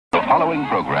following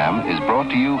program is brought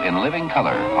to you in living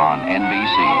color on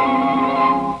NBC.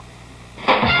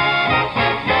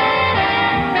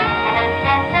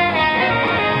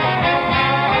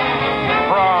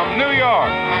 From New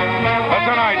York, The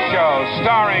Tonight Show,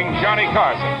 starring Johnny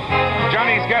Carson.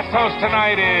 Johnny's guest host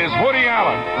tonight is Woody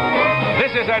Allen.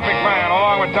 This is Ed McMahon,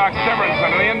 along with Doc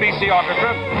Severinsen and the NBC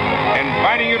Orchestra,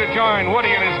 inviting you to join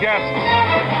Woody and his guests,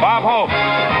 Bob Hope,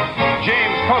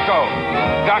 James Coco,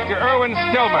 Dr. Irwin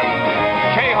Stillman,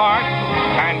 Kay Hart,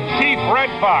 and Chief Red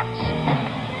Fox.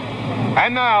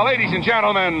 And now, ladies and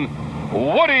gentlemen,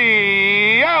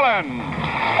 Woody Allen.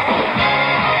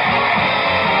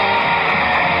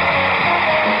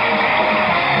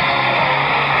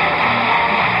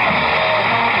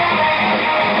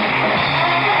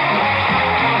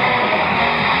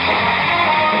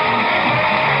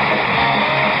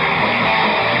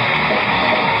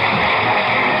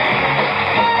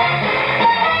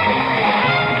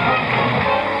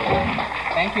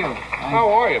 Thank you. How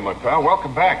are you, my pal?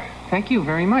 Welcome back. Thank you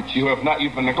very much. You've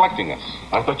been neglecting us.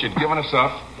 I thought you'd given us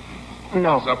up.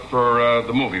 No. It's up for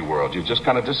the movie world. You've just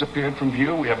kind of disappeared from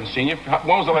view. We haven't seen you.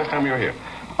 When was the last time you were here?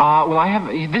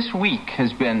 This week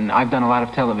I've done a lot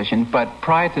of television, but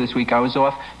prior to this week I was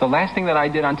off. The last thing that I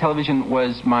did on television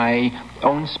was my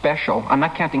own special. I'm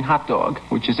not counting Hot Dog,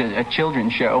 which is a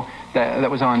children's show that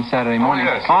was on Saturday morning.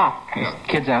 Oh, yes. There's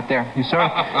kids out there. You saw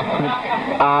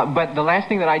it? But the last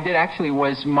thing that I did actually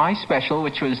was my special,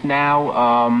 which was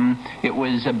now, it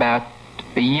was about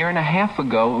a year and a half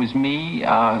ago. It was me,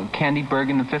 Candy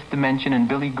Bergen, The Fifth Dimension, and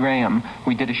Billy Graham.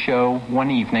 We did a show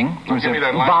one evening. It was Give me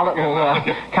that a line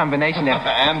volatile combination there.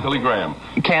 And Billy Graham.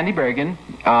 Candy Bergen,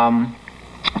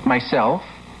 myself,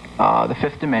 The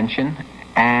Fifth Dimension,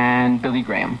 and Billy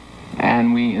Graham.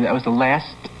 And that was the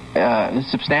last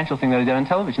substantial thing that I did on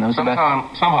television. That was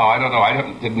Somehow, I don't know. I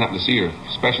didn't have to see your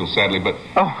special, sadly, but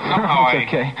somehow it's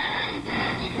okay.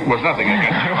 It was nothing. I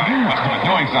guess I must have been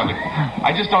doing something.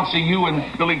 I just don't see you and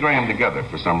Billy Graham together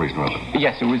for some reason or other.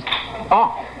 Yes, it was.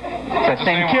 It's that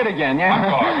same kid again,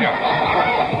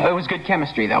 yeah. It was good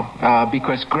chemistry, though,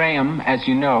 because Graham, as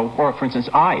you know, or for instance,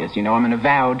 as you know, I'm an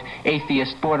avowed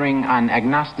atheist bordering on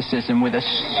agnosticism with a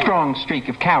strong streak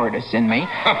of cowardice in me,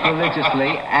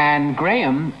 religiously, and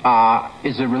Graham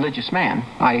is a religious man.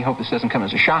 I hope this doesn't come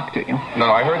as a shock to you.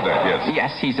 No, I heard that, yes.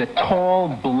 Yes, he's a tall,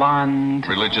 blonde...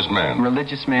 Religious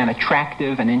man,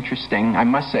 attractive and interesting. I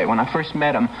must say, when I first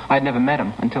met him, I'd never met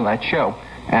him until that show.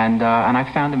 And I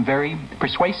found him very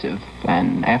persuasive.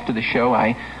 And after the show,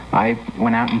 I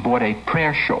went out and bought a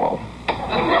prayer shawl.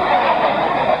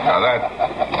 Now,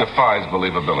 that defies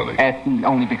believability.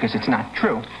 Only because it's not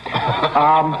true.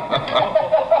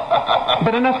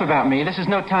 But enough about me. This is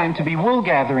no time to be wool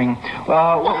gathering.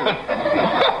 I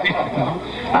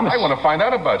want to find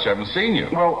out about you. I haven't seen you.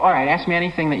 Well, all right. Ask me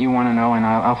anything that you want to know, and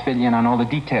I'll fill you in on all the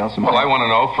details. Well, I want to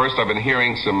know. First, I've been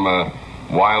hearing some...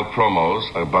 wild promos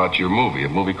about your movie, a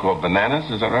movie called Bananas,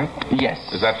 is that right? Yes.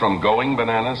 Is that from Going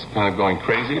Bananas, kind of going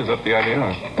crazy? Is that the idea?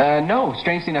 No,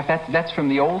 strangely enough, that's from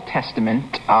the Old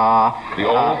Testament. The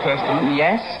Old Testament?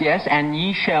 Yes, and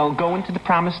ye shall go into the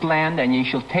promised land, and ye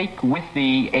shall take with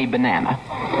thee a banana.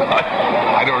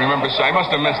 I don't remember, I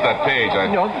must have missed that page.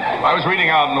 I was reading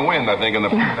Out in the Wind, I think, and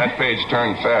that page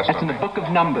turned fast. That's in the Book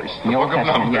of Numbers, in the Old Book of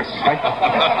Testament, Numbers. Yes. Right?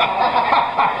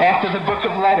 After the Book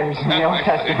of Letters in the Old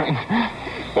Testament.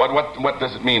 What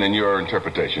does it mean in your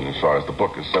interpretation as far as the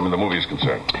movie is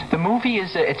concerned? The movie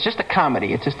it's just a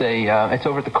comedy. It's just it's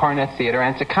over at the Cornet Theater,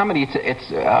 and it's a comedy.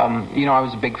 It's I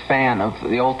was a big fan of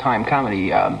the old-time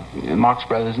comedy, Marx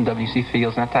Brothers and W.C.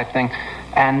 Fields and that type of thing.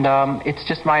 And it's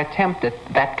just my attempt at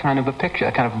that kind of a picture,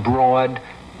 a kind of broad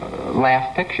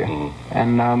laugh picture. Mm.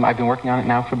 And I've been working on it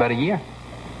now for about a year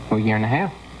and a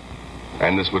half.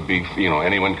 And this would be,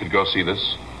 anyone could go see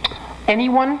this?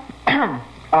 Anyone?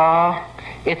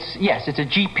 It's a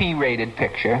GP-rated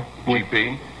picture.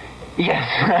 GP? Yes.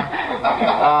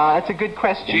 That's a good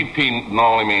question. GP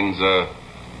not only means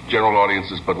general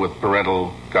audiences, but with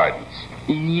parental guidance.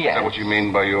 Yes. Is that what you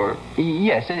mean by your...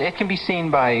 Yes, it can be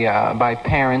seen by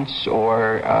parents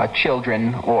or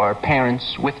children, or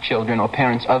parents with children, or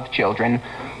parents of children,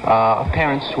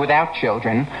 parents without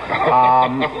children,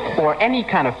 or any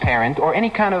kind of parent, or any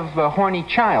kind of horny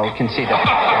child can see the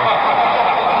picture.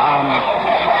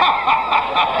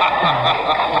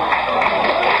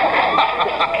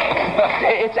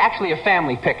 It's actually a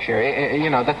family picture.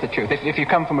 That's the truth. If you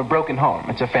come from a broken home,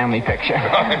 it's a family picture.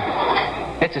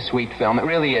 It's a sweet film. It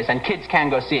really is. And kids can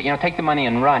go see it. You know, Take the Money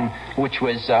and Run, which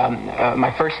was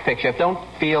my first picture. Don't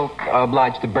feel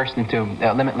obliged to burst into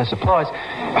limitless applause.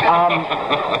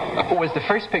 Was the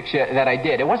first picture that I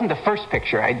did. It wasn't the first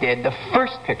picture I did. The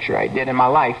first picture I did in my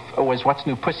life was What's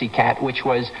New Pussycat, which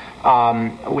was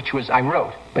I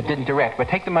wrote but didn't direct. But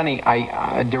Take the Money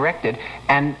I directed,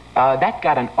 and that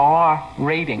got an R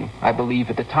rating, I believe,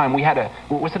 at the time. We had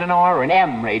was it an R or an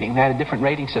M rating? They had a different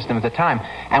rating system at the time.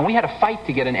 And we had a fight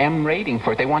to get an M rating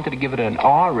for it. They wanted to give it an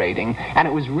R rating. And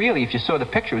it was really, if you saw the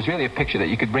picture, it was really a picture that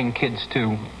you could bring kids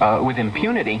to with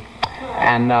impunity.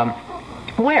 And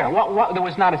what? There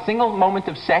was not a single moment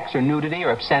of sex or nudity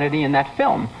or obscenity in that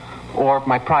film. Or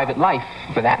my private life,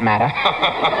 for that matter.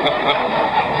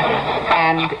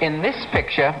 And in this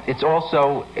picture, it's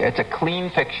a clean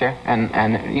picture,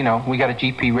 and you know, we got a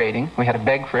GP rating. We had to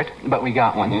beg for it, but we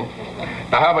got one.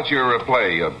 Now, how about your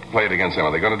play, Play It Again, Sam?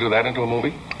 Are they going to do that into a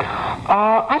movie?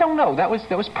 I don't know. That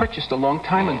was purchased a long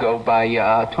time ago by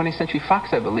 20th Century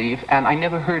Fox, I believe, and I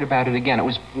never heard about it again. It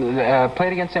was Play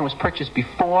It Again, Sam was purchased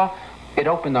before it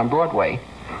opened on Broadway.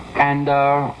 And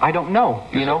I don't know,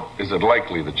 you know. Is it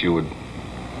likely that you would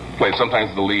play?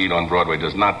 Sometimes the lead on Broadway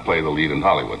does not play the lead in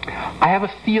Hollywood. I have a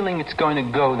feeling it's going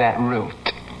to go that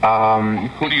route.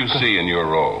 Who do you see in your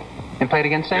role? In Play It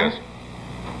Again, Sam? Yes.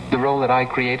 The role that I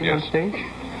created on stage?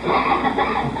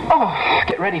 Oh,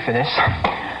 get ready for this.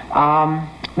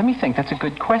 Let me think. That's a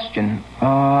good question.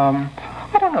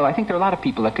 I don't know. I think there are a lot of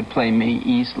people that could play me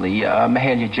easily.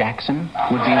 Mahalia Jackson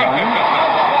would be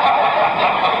one.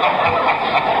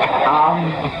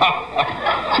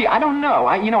 See, I don't know.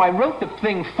 I wrote the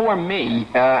thing for me,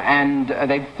 and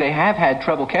they have had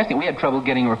trouble casting. We had trouble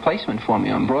getting a replacement for me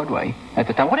on Broadway at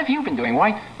the time. What have you been doing?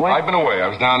 Why? I've been away. I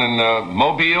was down in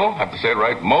Mobile, have to say it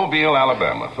right, Mobile,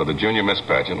 Alabama, for the Junior Miss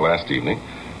Pageant last evening.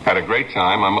 Had a great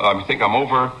time. I think I'm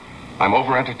over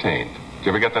entertained. Do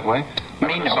you ever get that way?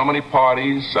 There's so many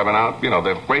parties. I've been out. You know,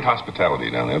 they have great hospitality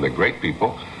down there. They're great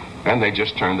people, and they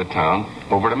just turned the town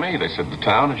over to me. They said the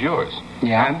town is yours.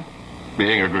 Yeah. And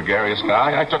being a gregarious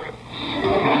guy, I took it.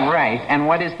 Right. And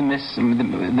what is the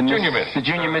Junior Miss? The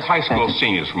Junior Miss. High school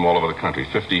seniors from all over the country.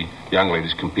 50 young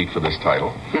ladies compete for this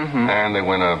title. Mm-hmm. And they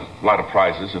win a lot of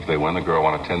prizes. If they win, the girl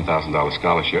won a $10,000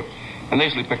 scholarship. And they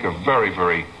usually pick a very,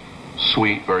 very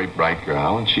sweet, very bright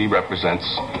girl. And she represents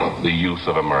the youth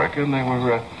of America. And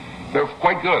they're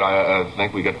quite good. I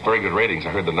think we got very good ratings. I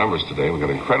heard the numbers today. We got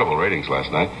incredible ratings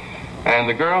last night. And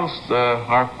the girls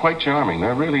are quite charming.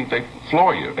 They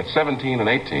floor you at 17 and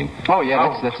 18. Oh,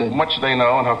 yeah, that's how much they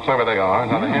know and how clever they are and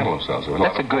how they handle themselves.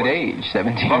 That's a good age,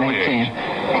 17 and 18. Age.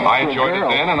 I enjoyed it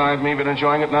then, and I've been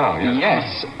enjoying it now.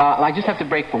 Yes. I just have to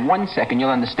break for 1 second. You'll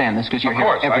understand this because you're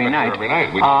here every night. Every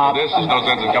night. We don't do this. There's no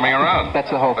sense in coming around. That's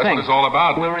the whole thing. That's what it's all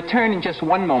about. We'll return in just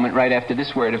one moment right after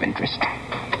this word of interest.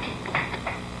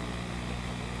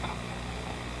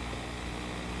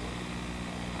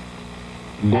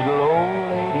 Little old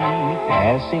lady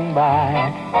passing by,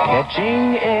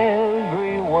 catching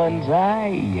everyone's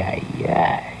eye.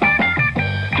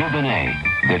 Dubonnet,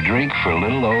 the drink for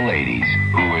little old ladies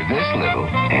who are this little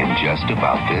and just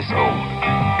about this old.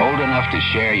 Old enough to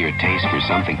share your taste for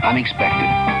something unexpected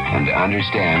and to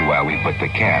understand why we put the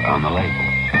cat on the label.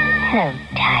 Hello,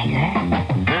 Tiger.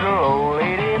 Little old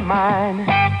lady mine.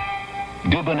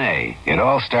 Dubonnet, it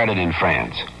all started in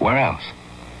France. Where else?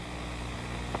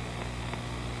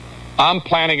 I'm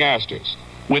planting asters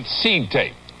with seed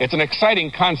tape. It's an exciting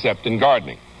concept in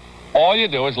gardening. All you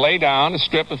do is lay down a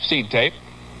strip of seed tape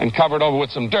and cover it over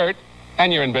with some dirt,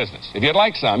 and you're in business. If you'd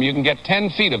like some, you can get 10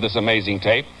 feet of this amazing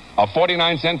tape, a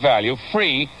 49-cent value,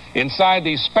 free inside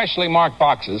these specially marked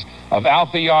boxes of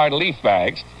Alpha Yard leaf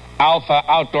bags, Alpha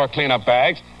outdoor cleanup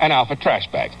bags, and Alpha trash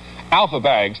bags. Alpha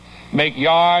bags make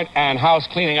yard and house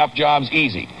cleaning up jobs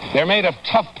easy. They're made of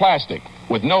tough plastic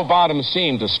with no bottom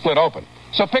seam to split open.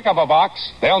 So pick up a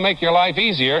box. They'll make your life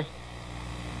easier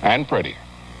and prettier.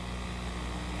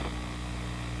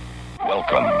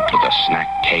 Welcome to the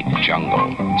snack cake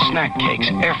jungle. Snack cakes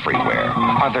everywhere.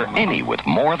 Are there any with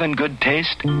more than good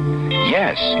taste?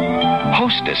 Yes.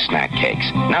 Hostess snack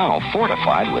cakes, now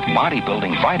fortified with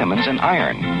bodybuilding vitamins and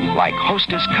iron, like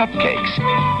Hostess cupcakes,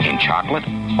 in chocolate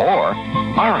or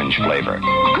orange flavor.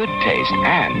 Good taste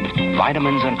and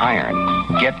vitamins and iron.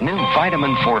 Get new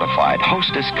vitamin fortified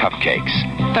Hostess cupcakes.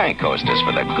 Thank Hostess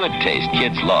for the good taste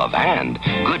kids love and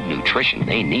good nutrition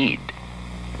they need.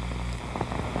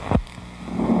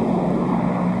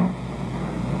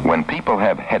 When people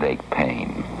have headache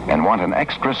pain and want an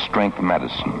extra strength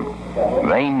medicine,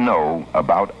 they know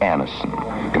about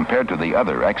Anacin. Compared to the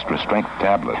other extra-strength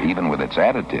tablet, even with its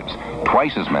additives,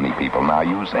 twice as many people now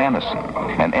use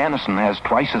Anacin. And Anacin has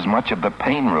twice as much of the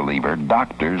pain reliever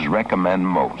doctors recommend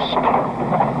most.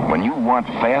 When you want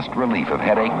fast relief of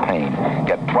headache pain,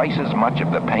 get twice as much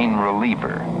of the pain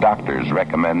reliever doctors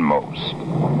recommend most.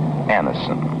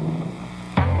 Anacin.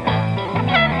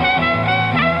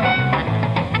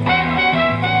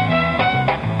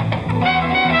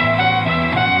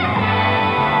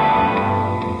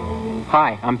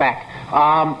 Hi, I'm back.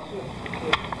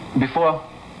 Before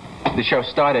the show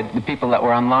started, the people that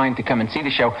were online to come and see the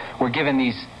show were given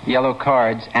these yellow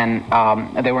cards, and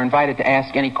they were invited to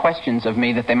ask any questions of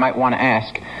me that they might want to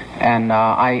ask. And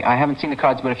I haven't seen the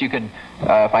cards, but if you could,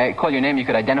 if I call your name, you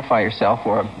could identify yourself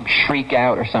or shriek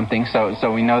out or something,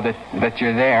 so we know that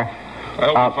you're there. I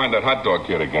hope you find that hot dog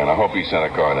kid again. I hope he sent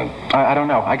a card in. I don't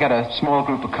know. I got a small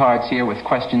group of cards here with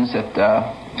questions that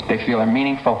they feel are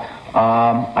meaningful.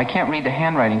 I can't read the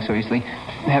handwriting so easily.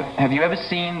 Have you ever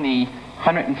seen the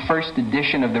 101st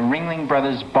edition of the Ringling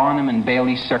Brothers Barnum and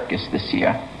Bailey Circus this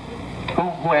year?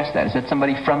 Who asked that? Is that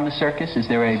somebody from the circus? Is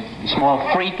there a small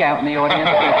freak out in the audience?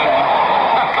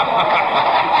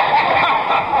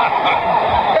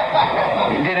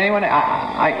 Did anyone?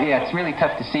 Yeah, it's really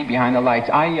tough to see behind the lights.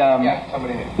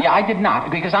 Yeah, I did not,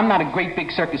 because I'm not a great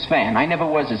big circus fan. I never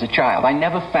was as a child. I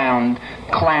never found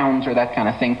clowns or that kind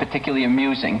of thing particularly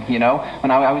amusing, you know?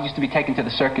 When I used to be taken to the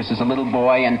circus as a little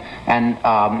boy, and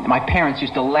my parents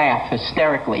used to laugh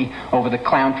hysterically over the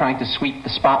clown trying to sweep the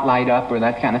spotlight up or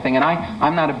that kind of thing. And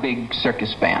I'm not a big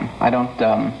circus fan. I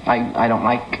don't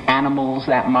like animals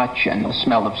that much, and the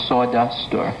smell of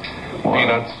sawdust or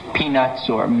peanuts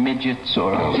or midgets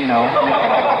or, you know,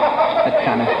 that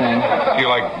kind of thing. Do you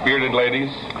like bearded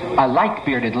ladies? I like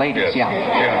bearded ladies, yes.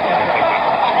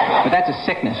 Yeah. But that's a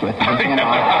sickness with me, you know.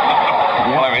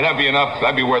 Yeah. Well, I mean, that'd be enough.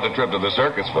 That'd be worth a trip to the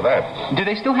circus for that. Do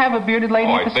they still have a bearded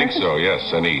lady at the circus? I think so,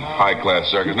 yes. Any high-class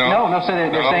circus? No, so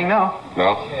they're saying no.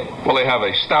 No? Well, they have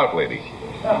a stout lady.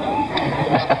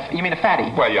 You mean a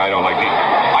fatty? Well, yeah, I don't like these.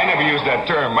 I never used that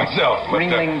term myself. But,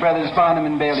 Ringling Brothers Barnum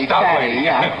and Bailey fatty, lady.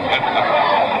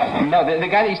 Yeah. No, the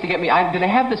guy that used to get me, do they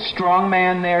have the strong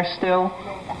man there still?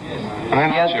 I'm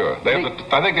not sure. I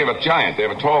think they have a giant. They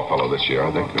have a tall fellow this year,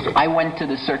 I think. I went to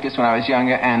the circus when I was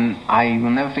younger, and I will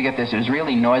never forget this. It was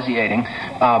really nauseating.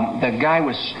 The guy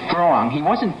was strong. He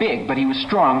wasn't big, but he was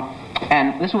strong.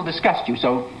 And this will disgust you,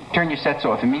 so turn your sets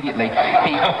off immediately.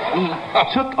 He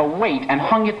took a weight and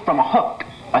hung it from a hook,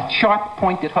 a sharp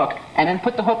pointed hook, and then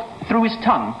put the hook through his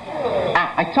tongue.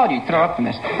 I told you, he'd throw up from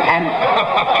this. And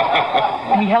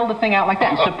he held the thing out like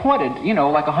that and supported, you know,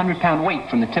 like a 100-pound weight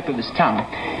from the tip of his tongue.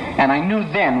 And I knew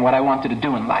then what I wanted to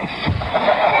do in life.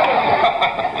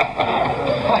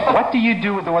 What do you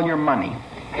do with all your money?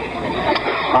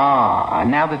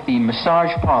 Now that the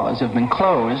massage parlors have been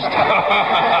closed...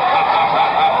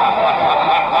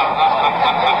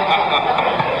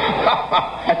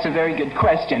 That's a very good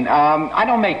question. I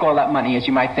don't make all that money, as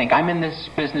you might think. I'm in this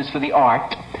business for the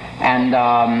art. And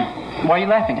why are you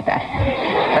laughing at that?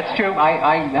 That's true.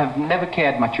 I have never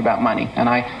cared much about money. And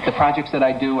the projects that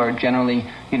I do are generally,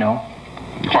 you know,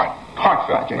 heart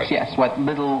projects, right. Yes. What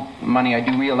little money I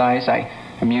do realize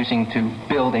I'm using to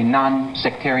build a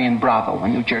non-sectarian brothel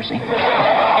in New Jersey. How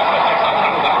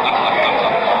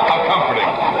comforting.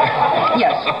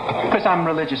 Yes, because I'm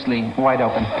religiously wide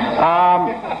open.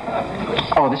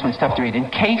 This one's tough to read. In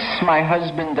case my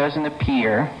husband doesn't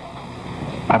appear,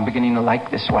 I'm beginning to like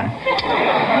this one.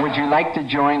 Would you like to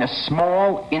join a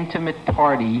small, intimate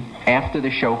party after the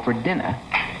show for dinner?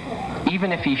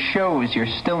 Even if he shows, you're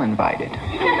still invited.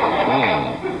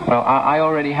 Well, I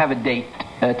already have a date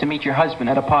to meet your husband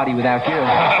at a party without you.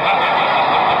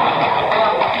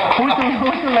 Who's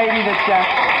the lady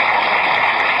that's...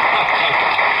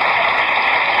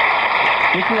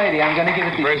 Who's the lady? I'm going to give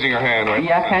it the... Raising her hand, right?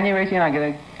 Yeah, can you raise your hand? I'm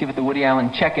going to give it the Woody Allen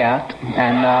checkout.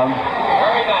 And,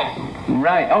 Very nice.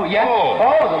 Right. Oh, yeah? Oh,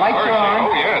 the lights are on.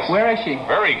 Oh, yes. Where is she?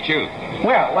 Very cute.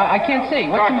 Where? Well, I can't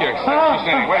see. What's She's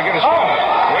standing. Wait, get a spot.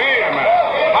 Wait a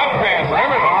minute. Hot pants and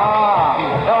everything.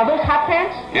 Are those hot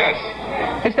pants? Yes.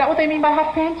 Is that what they mean by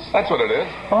hot pants? That's what it is.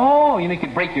 Oh, you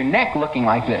could break your neck looking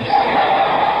like this.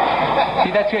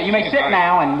 See, that's good. You may sit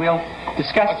now, and we'll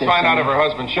discuss this. Let's find out if her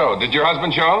husband showed. Did your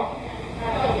husband show?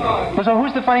 So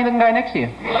who's the funny-looking guy next to you?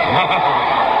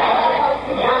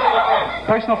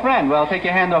 Personal friend. Well, take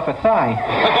your hand off her thigh.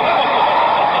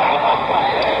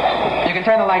 You can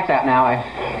turn the lights out now.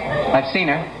 I've seen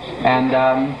her, and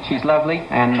she's lovely,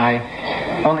 and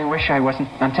I only wish I wasn't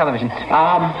on television.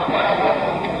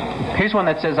 Here's one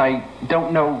that says, I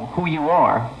don't know who you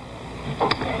are.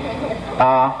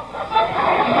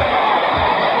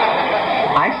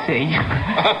 I see.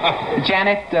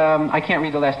 Janet, I can't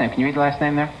read the last name. Can you read the last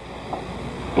name there?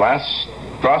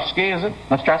 Lestrowski, is it?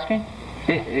 Lestrowski?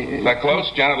 Is that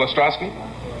close? Janet Lestrowski?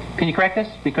 Can you correct this?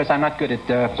 Because I'm not good at...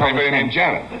 Anybody named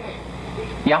Janet?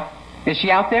 Yeah? Is she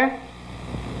out there?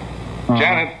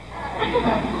 Janet.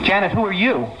 Janet, who are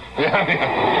you?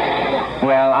 Yeah.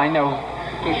 Well, I know...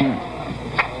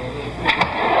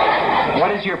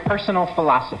 What is your personal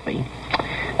philosophy?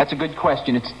 That's a good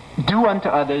question. It's do unto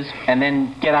others and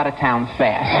then get out of town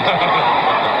fast.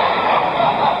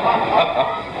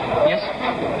 Yes?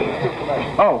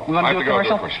 Oh, we want to do a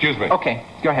commercial? Excuse me. Okay,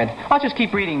 go ahead. I'll just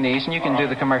keep reading these and you can do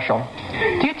the commercial.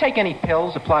 Do you take any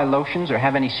pills, apply lotions, or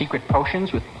have any secret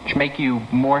potions which make you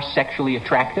more sexually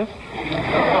attractive?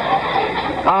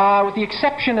 With the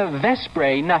exception of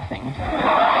Vespre, nothing.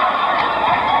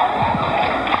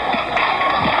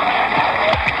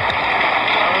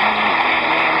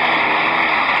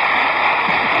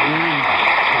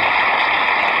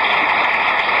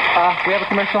 We have a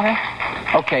commercial here?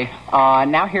 Okay.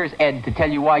 Now here's Ed to tell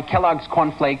you why Kellogg's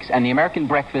Corn Flakes and the American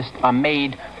breakfast are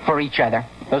made for each other.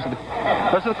 Those are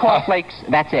the Corn Flakes.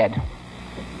 That's Ed.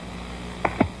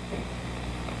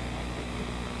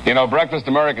 You know, breakfast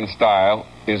American style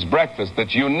is breakfast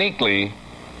that's uniquely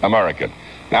American.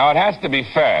 Now, it has to be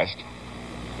fast.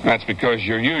 That's because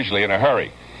you're usually in a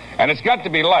hurry. And it's got to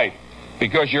be light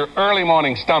because your early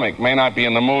morning stomach may not be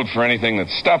in the mood for anything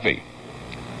that's stuffy.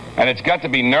 And it's got to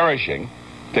be nourishing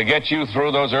to get you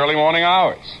through those early morning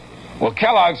hours. Well,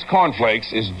 Kellogg's Corn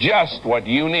Flakes is just what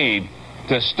you need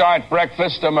to start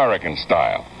breakfast American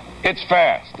style. It's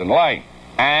fast and light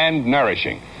and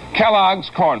nourishing. Kellogg's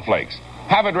Corn Flakes.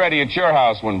 Have it ready at your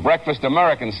house when breakfast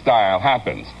American style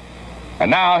happens. And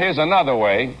now here's another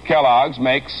way Kellogg's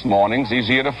makes mornings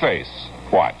easier to face.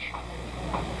 Watch.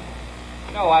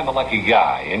 You know, I'm a lucky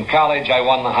guy. In college, I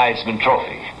won the Heisman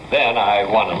Trophy. Then I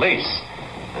won a lease.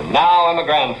 And now I'm a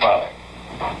grandfather.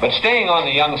 But staying on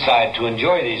the young side to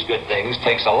enjoy these good things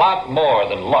takes a lot more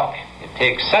than luck. It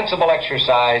takes sensible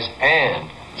exercise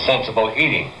and sensible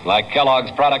eating. Like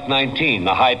Kellogg's Product 19,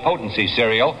 the high-potency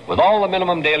cereal with all the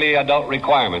minimum daily adult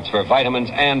requirements for vitamins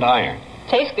and iron.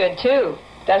 Tastes good, too.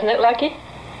 Doesn't it, Lucky?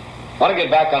 Want to get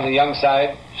back on the young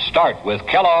side? Start with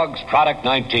Kellogg's Product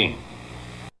 19.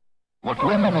 What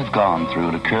women have gone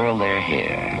through to curl their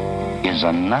hair is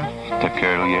enough to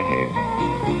curl your hair.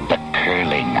 The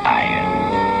curling iron.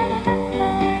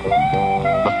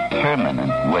 The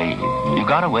permanent wave. You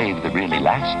got a wave that really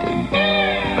lasted,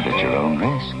 but at your own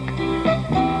risk.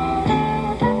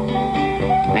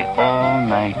 The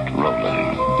all-night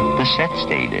roller. The set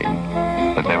stayed in,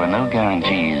 but there were no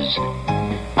guarantees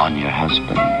on your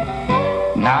husband.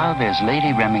 Now there's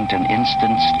Lady Remington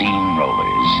Instant Steam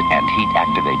Rollers and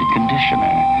Heat-Activated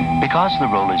Conditioner. Because the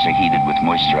rollers are heated with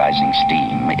moisturizing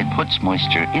steam, it puts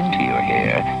moisture into your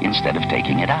hair instead of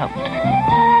taking it out.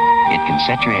 It can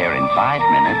set your hair in 5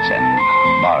 minutes and,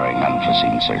 barring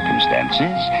unforeseen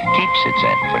circumstances, keeps it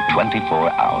set for 24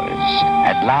 hours.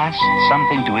 At last,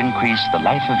 something to increase the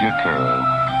life of your curl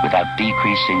without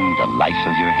decreasing the life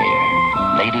of your hair.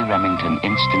 Lady Remington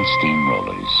Instant Steam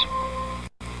Rollers.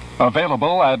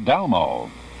 Available at Dalmo.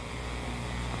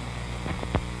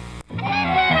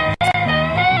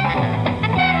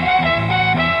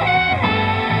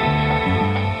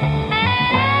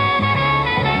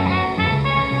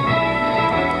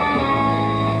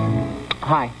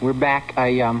 Hi, we're back.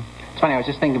 It's funny, I was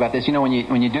just thinking about this. You know, when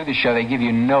you do the show, they give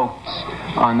you notes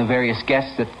on the various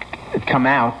guests that come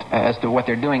out as to what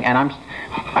they're doing, and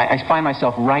I find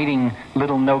myself writing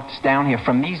little notes down here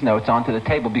from these notes onto the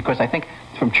table because I think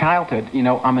from childhood, you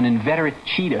know, I'm an inveterate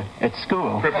cheater at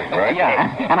school. Perfect, right?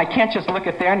 Yeah, and I can't just look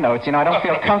at their notes. You know, I don't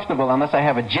feel comfortable unless I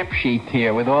have a gyp sheet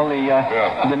here with all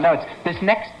the notes. This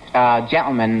next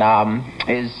gentleman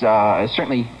is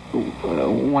certainly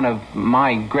one of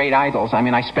my great idols. I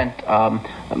mean, I spent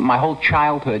my whole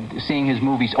childhood seeing his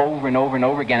movies over and over and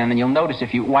over again, and then you'll notice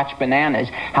if you watch Bananas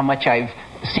how much I've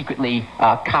secretly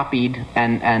copied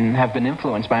and have been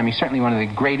influenced by him. He's certainly one of the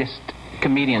greatest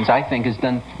comedians, I think, has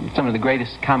done some of the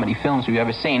greatest comedy films we've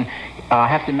ever seen. I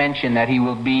have to mention that he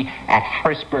will be at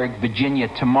Harrisburg, Virginia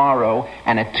tomorrow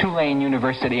and at Tulane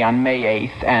University on May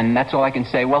 8th, and that's all I can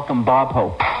say. Welcome, Bob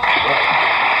Hope.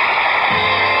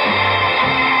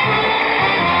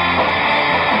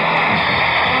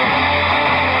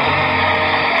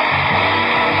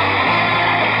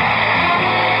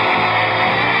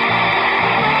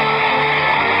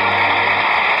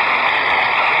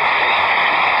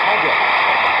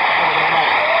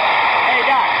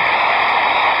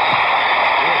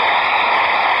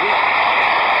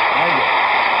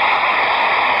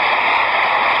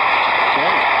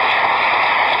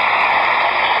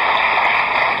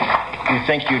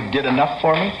 think you did enough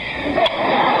for me?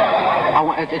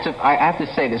 I have to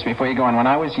say this before you go on. When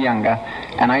I was younger,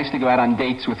 and I used to go out on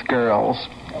dates with girls,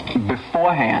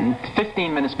 beforehand,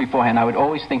 15 minutes beforehand, I would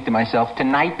always think to myself,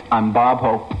 tonight I'm Bob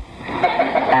Hope.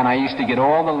 And I used to get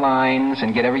all the lines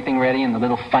and get everything ready and the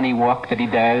little funny walk that he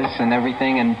does and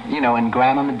everything, and, and go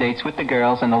out on the dates with the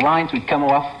girls, and the lines would come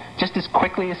off just as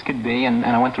quickly as could be, and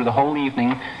I went through the whole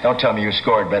evening. Don't tell me you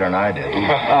scored better than I did.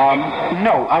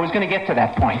 No, I was going to get to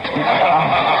that point.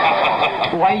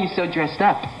 Why are you so dressed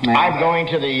up, man? I'm going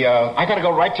to I got to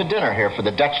go right to dinner here for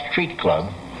the Dutch Treat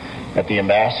Club at the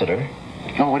Ambassador.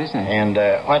 Oh, what is that? And,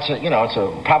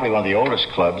 it's probably one of the oldest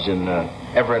clubs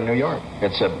ever in New York.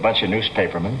 It's a bunch of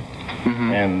newspapermen.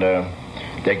 Mm-hmm. And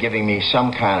they're giving me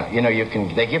some kind of,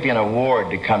 they give you an award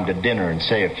to come to dinner and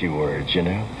say a few words,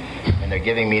 And they're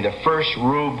giving me the first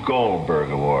Rube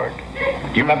Goldberg Award.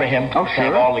 Do you remember him? Oh, sure.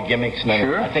 Have all the gimmicks and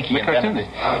everything. Sure. I think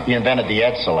he invented the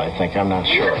Edsel, I think. I'm not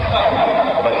sure.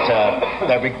 But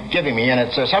they're giving me, and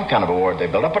it's some kind of award they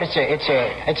built up. But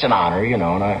it's an honor,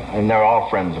 and they're all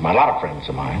friends of mine, a lot of friends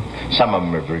of mine. Some of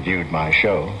them have reviewed my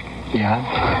show.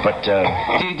 Yeah. But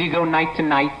do you go night to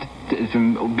night,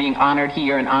 from being honored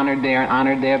here and honored there and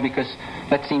honored there, because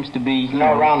that seems to be...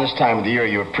 around this time of the year,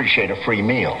 you appreciate a free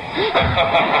meal.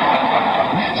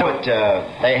 But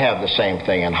they have the same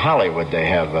thing in Hollywood. They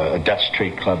have a Dutch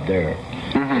Treat Club there.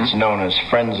 Mm-hmm. It's known as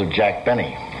Friends of Jack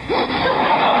Benny.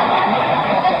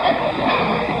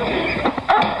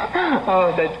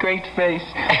 Oh, that great face.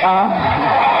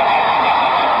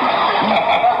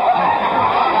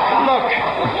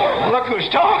 Look who's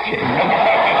talking.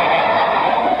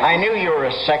 I knew you were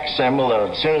a sex symbol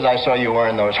as soon as I saw you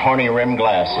wearing those horny rim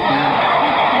glasses.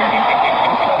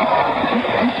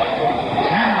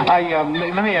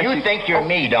 Let me ask you... You think you're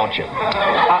me, don't you?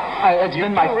 It's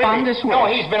been my fondest wish. No,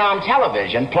 he's been on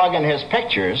television plugging his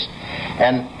pictures,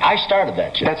 and I started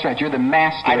that shit. That's right. You're the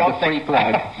master of the free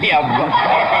plug. Yeah,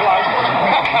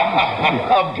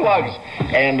 of plugs.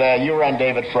 And you were on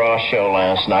David Frost's show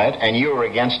last night, and you were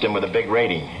against him with a big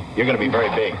rating. You're going to be very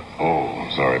big. Oh,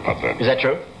 sorry about that. Is that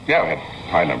true? Yeah, we had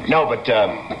high numbers. No, but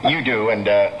you do, and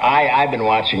I've been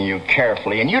watching you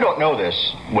carefully. And you don't know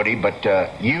this, Woody, but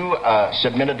you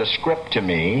submitted a script to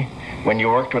me when you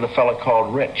worked with a fellow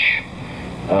called Rich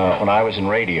when I was in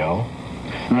radio.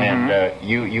 Mm-hmm. And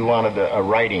you wanted a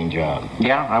writing job.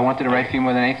 Yeah, I wanted to write for you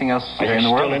more than anything else in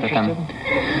the world at the time.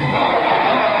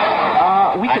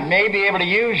 I may be able to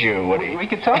use you, Woody. We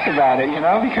could talk about it,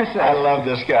 because... I love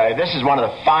this guy. This is one of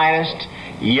the finest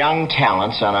young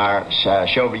talents on our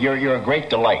show, but you're a great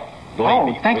delight. Believe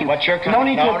me. Thank you. What's your No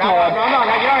need to applaud. No,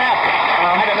 you don't have to.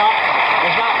 I don't know.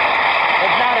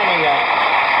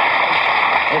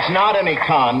 It's not any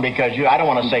con, because I don't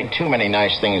want to say too many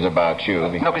nice things about you.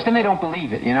 No, because then they don't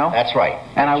believe it, That's right.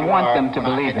 And I want them to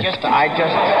believe it.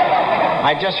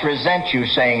 I just resent you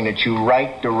saying that you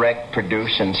write, direct,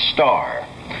 produce, and star,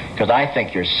 because I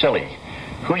think you're silly.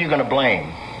 Who are you going to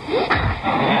blame?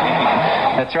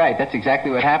 That's right. That's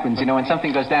exactly what happens. When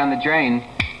something goes down the drain,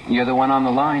 you're the one on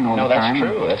the line all the time.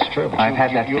 No, that's true. But I've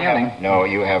had that feeling. No,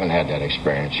 you haven't had that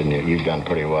experience, and you've done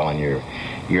pretty well, and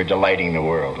you're delighting the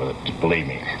world with it, believe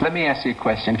me. Let me ask you a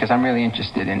question, because I'm really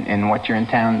interested in what you're in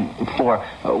town for.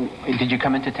 Did you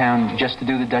come into town just to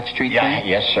do the Dutch Treat thing?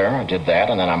 Yes, sir, I did that,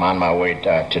 and then I'm on my way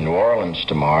to New Orleans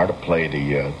tomorrow to play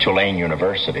the Tulane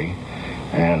University.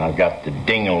 And I've got the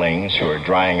Dinglings who are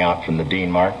drying out from the Dean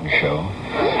Martin show.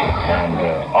 And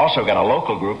also got a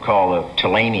local group called the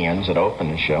Tulanians that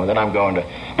opened the show. Then I'm going to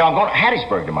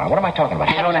Hattiesburg tomorrow. What am I talking about?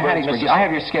 You're going to Hattiesburg. I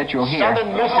have your schedule here.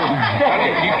 Southern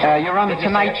Mississippi. You're on the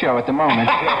Tonight Show at the moment.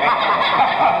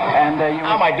 And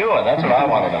how am I doing? That's what I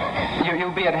want to know.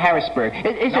 You'll be at Harrisburg.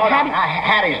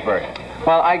 Hattiesburg.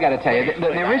 Well, I got to tell you,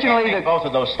 originally both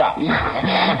of those stops.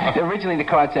 Originally the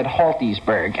card said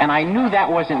Haltiesburg, and I knew that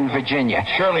wasn't in Virginia.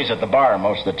 Shirley's at the bar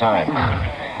most of the time.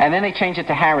 And then they changed it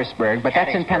to Harrisburg, but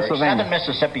that's in Pennsylvania. Southern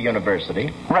Mississippi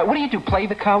University. Right. What do you do? Play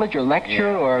the college or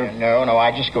lecture or? No.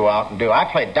 I just go out and do.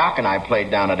 Doc and I played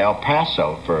down at El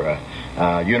Paso for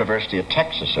University of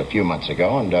Texas a few months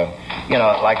ago, and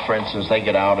like for instance, they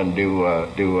get out and do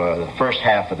the first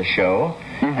half of the show.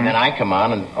 Mm-hmm. And then I come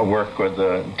on and work with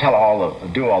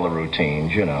do all the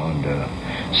routines, and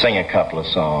sing a couple of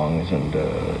songs and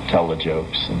tell the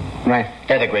jokes. And right.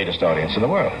 They're the greatest audience in the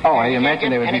world. Oh, I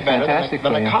imagine they would be fantastic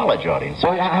than a college audience.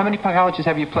 Well, how many colleges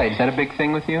have you played? Is that a big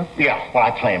thing with you? Yeah, well,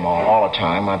 I play them all the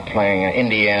time. I'm playing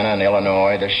Indiana and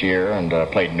Illinois this year, and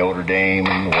played Notre Dame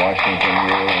and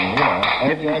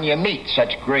Washington, and you meet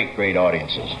such great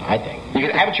audiences, I think.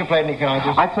 Haven't you played any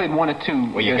colleges? I played one or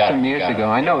two some years ago.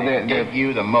 I know they give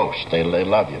you the most. They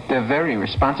love you. They're very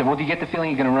responsive. Well, do you get the feeling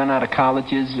you're going to run out of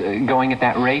colleges going at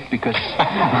that rate? Because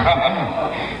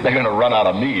they're going to run out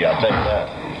of me, I'll tell you that.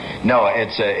 No,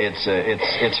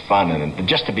 it's fun, and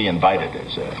just to be invited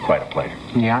is quite a pleasure.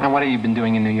 Yeah, and what have you been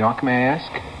doing in New York, may I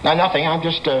ask? No, nothing. I'm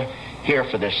just here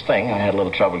for this thing. I had a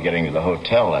little trouble getting to the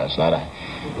hotel last night. I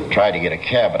tried to get a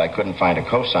cab, but I couldn't find a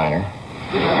cosigner.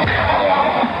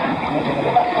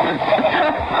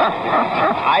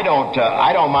 I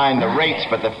don't mind the rates,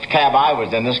 but the cab I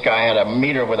was in, this guy had a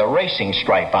meter with a racing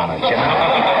stripe on it, you know.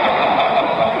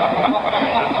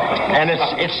 And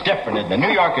it's different, isn't it?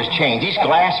 New York has changed. These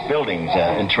glass buildings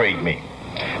intrigue me.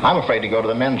 I'm afraid to go to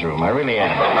the men's room. I really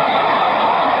am.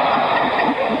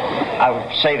 I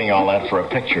was saving all that for a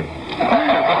picture.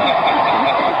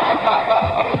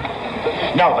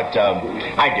 No, but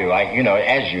I do.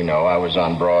 As you know, I was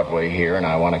on Broadway here, and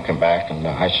I want to come back. And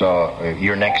I saw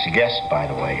your next guest, by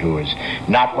the way, who is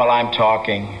not while I'm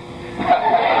talking.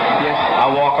 Yes.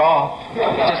 I'll walk off.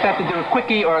 Just have to do a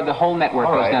quickie, or the whole network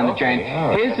goes down the drain.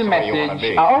 Here's a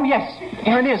message. Oh, yes.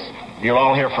 Here it is. You'll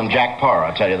all hear from Jack Parr,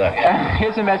 I'll tell you that.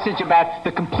 Here's a message about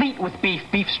the complete with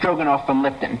beef stroganoff from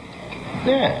Lipton.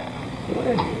 Yeah.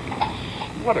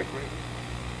 What a great...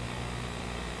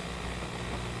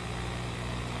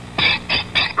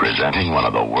 Presenting one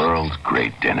of the world's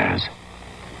great dinners.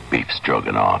 Beef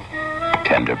stroganoff,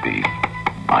 tender beef,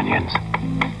 onions,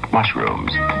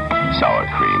 mushrooms, sour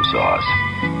cream sauce,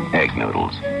 egg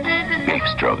noodles, beef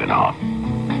stroganoff.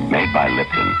 Made by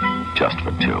Lipton, just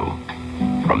for two.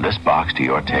 From this box to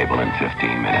your table in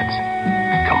 15 minutes.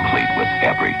 Complete with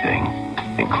everything,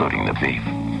 including the beef.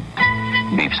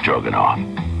 Beef stroganoff,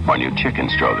 or new chicken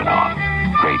stroganoff.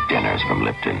 Great dinners from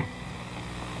Lipton.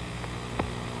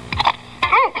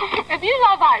 If you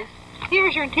love ice,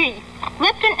 here's your tea.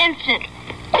 Lipton Instant.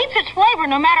 Keeps its flavor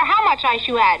no matter how much ice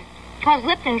you add. Because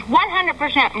Lipton's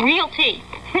 100% real tea.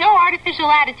 No artificial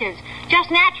additives.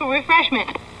 Just natural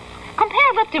refreshment.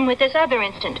 Compare Lipton with this other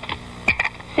instant.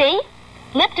 See?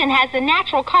 Lipton has the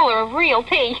natural color of real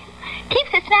tea.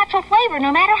 Keeps its natural flavor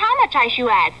no matter how much ice you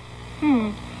add.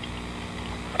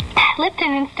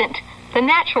 Lipton Instant. The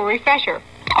natural refresher.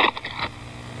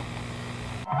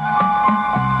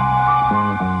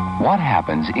 What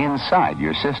happens inside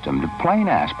your system to plain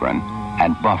aspirin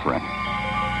and Bufferin?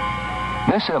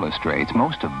 This illustrates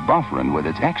most of Bufferin with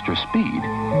its extra speed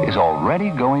is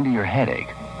already going to your headache,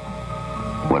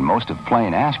 when most of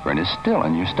plain aspirin is still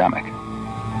in your stomach.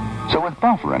 So with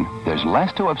Bufferin, there's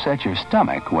less to upset your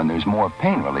stomach when there's more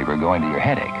pain reliever going to your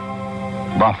headache.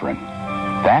 Bufferin,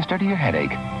 faster to your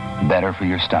headache, better for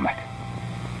your stomach.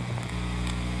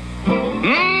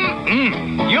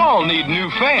 You all need new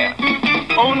Fab.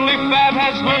 Only Fab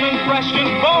has lemon fresh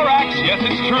and borax, yes,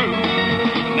 it's true.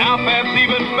 Now Fab's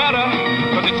even better,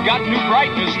 because it's got new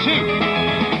brightness, too.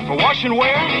 For wash and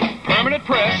wear, permanent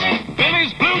press,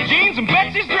 Billy's blue jeans and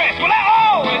Betsy's dress. Well, they're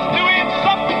always doing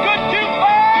something good to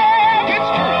Fab,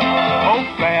 it's true. Oh,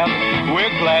 Fab,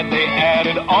 we're glad they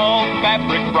added all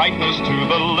fabric brightness to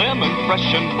the lemon fresh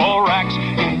and borax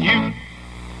in you.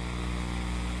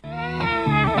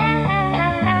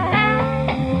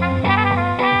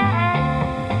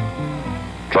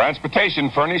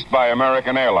 Transportation furnished by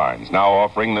American Airlines, now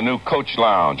offering the new Coach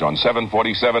Lounge on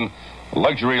 747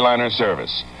 luxury liner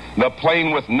service. The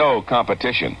plane with no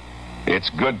competition. It's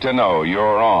good to know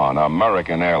you're on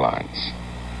American Airlines.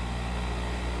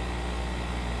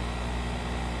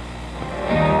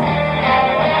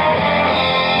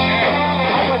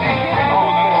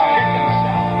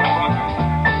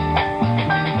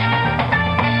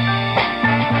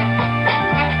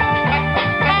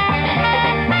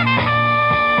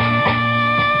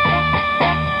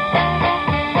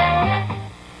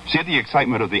 See the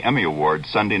excitement of the Emmy Awards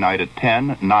Sunday night at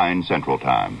 10, 9 Central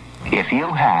Time. If you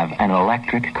have an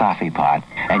electric coffee pot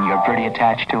and you're pretty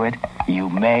attached to it, you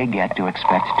may get to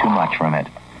expect too much from it.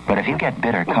 But if you get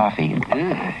bitter coffee,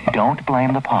 don't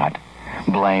blame the pot.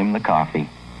 Blame the coffee.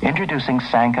 Introducing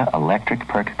Sanka Electric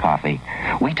Perk Coffee.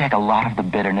 We take a lot of the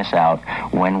bitterness out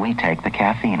when we take the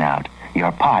caffeine out.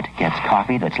 Your pot gets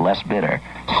coffee that's less bitter,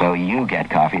 so you get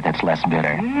coffee that's less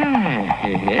bitter.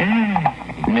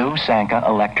 New Sanka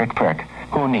Electric Perk.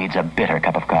 Who needs a bitter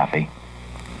cup of coffee?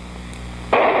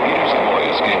 Peter's boy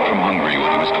escaped from Hungary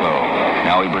when he was 12.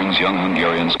 Now he brings young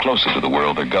Hungarians closer to the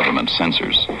world their government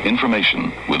censors.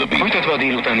 Information with a beat. Folytatva a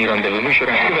délutáni rendezvú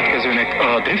műsorát következőnek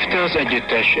a Drifters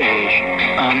együttes és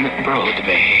On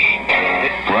Broadway.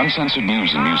 For uncensored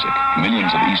news and music,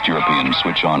 millions of East Europeans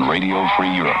switch on Radio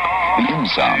Free Europe, the in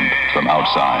sound from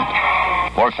outside.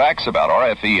 For facts about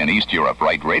RFE in East Europe,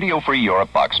 write Radio Free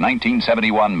Europe, Box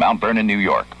 1971, Mount Vernon, New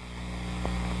York.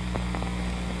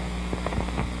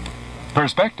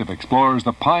 Perspective explores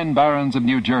the Pine Barrens of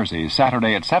New Jersey,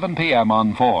 Saturday at 7 p.m.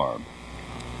 on 4.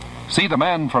 See the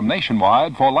man from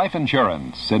Nationwide for life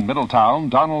insurance in Middletown,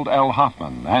 Donald L.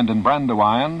 Hoffman, and in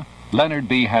Brandywine, Leonard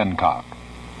B. Hancock.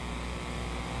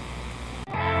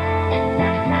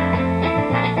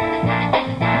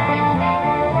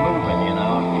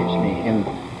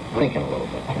 Thinking a little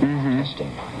bit.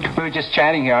 Testing. We were just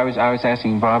chatting here. I was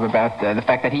asking Bob about the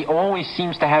fact that he always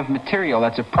seems to have material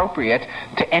that's appropriate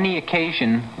to any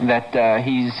occasion that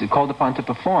he's called upon to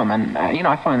perform, and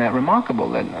I find that remarkable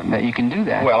that you can do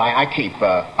that. Well, I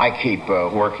keep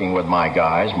working with my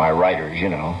guys, my writers.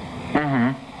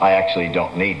 Mm-hmm. I actually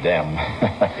don't need them.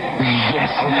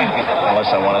 Yes.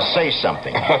 Unless I want to say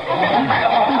something.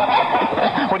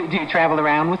 Do you travel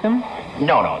around with them?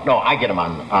 No. I get them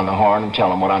on the horn and tell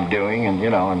them what I'm doing, and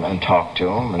and talk to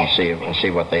them and see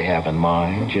what they have in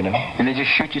mind, And they just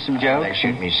shoot you some jokes. They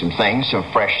shoot me some things, some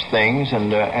fresh things,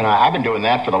 and I've been doing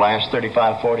that for the last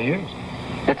 35, 40 years.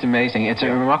 That's amazing. It's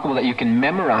remarkable that you can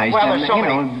memorize them. There's so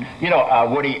many.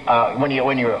 Woody,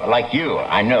 when you're like you,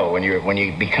 I know when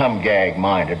you become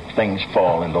gag-minded, things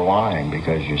fall into line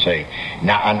because you say,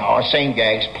 now, and our same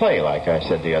gags play. Like I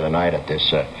said the other night at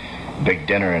this big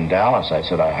dinner in Dallas, I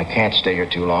said I can't stay here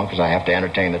too long because I have to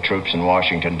entertain the troops in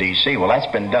Washington D.C. Well, that's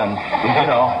been done,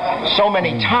 so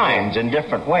many times in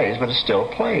different ways, but it still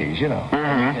plays,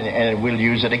 and we'll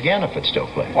use it again if it still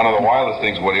plays. One of the wildest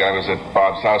things, Woody, I was at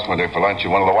Bob's house one day for lunch,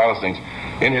 and one of the wildest things,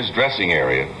 in his dressing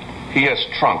area, he has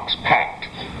trunks packed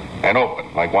and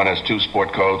open. Like one has 2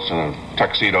 sport coats and a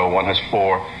tuxedo, one has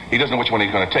 4. He doesn't know which one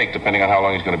he's going to take depending on how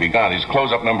long he's going to be gone. He's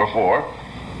close up number 4.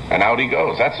 And out he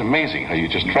goes. That's amazing how you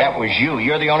just travel. That was you.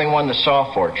 You're the only one that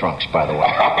saw 4 trunks, by the way.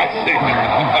 I see.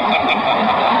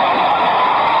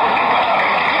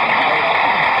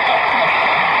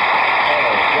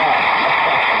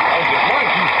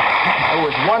 There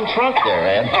was one trunk there,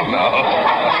 Ed. Oh, no.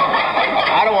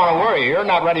 I don't want to worry. You're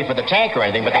not ready for the tank or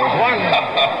anything, but there was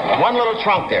one little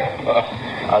trunk there.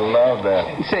 I love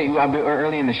that. Say,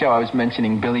 early in the show, I was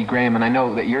mentioning Billy Graham, and I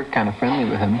know that you're kind of friendly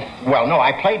with him. Well, no,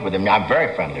 I played with him. I'm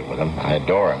very friendly with him. I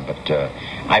adore him. But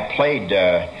I played...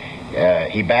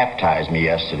 he baptized me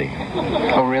yesterday.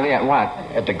 Oh, really? At what?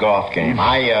 At the golf game.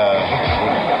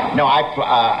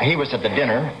 He was at the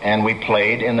dinner, and we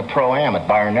played in the Pro-Am at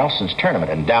Byron Nelson's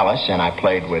tournament in Dallas, and I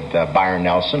played with Byron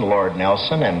Nelson, Lord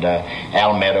Nelson, and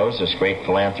Al Meadows, this great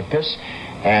philanthropist,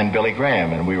 and Billy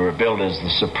Graham, and we were billed as the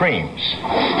Supremes.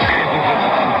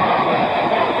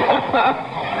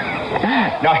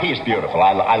 No, he's beautiful.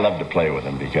 I love to play with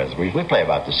him because we play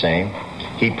about the same.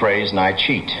 He prays and I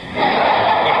cheat.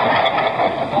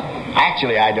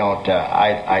 Actually, I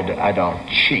don't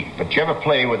cheat. But you ever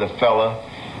play with a fella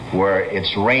where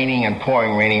it's raining and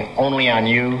pouring raining only on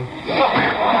you?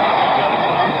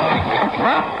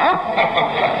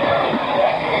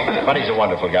 But he's a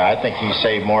wonderful guy. I think he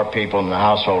saved more people in the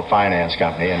household finance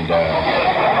company, and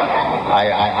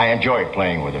I enjoyed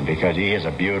playing with him because he is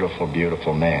a beautiful,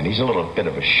 beautiful man. He's a little bit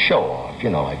of a show-off,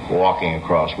 like walking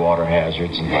across water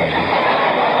hazards and things.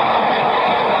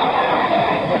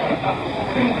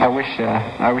 I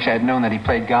wish I had known that he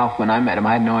played golf when I met him.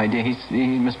 I had no idea.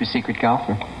 He must be a secret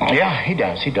golfer. Yeah, he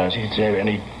does. And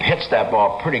he hits that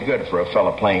ball pretty good for a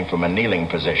fella playing from a kneeling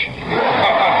position.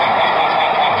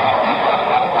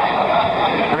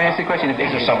 Let me ask you a question.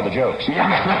 These are some of the jokes.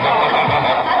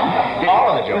 All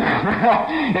of the jokes.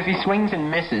 If he swings and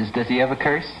misses, does he ever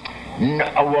curse? No,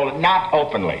 well, not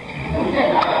openly.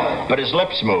 But his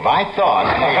lips move. I thought...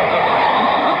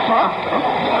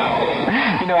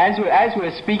 as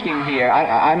we're speaking here,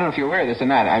 I don't know if you're aware of this or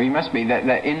not. I mean, you must be that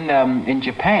in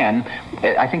Japan,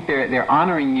 I think they're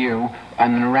honoring you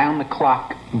on an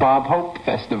around-the-clock Bob Hope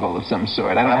festival of some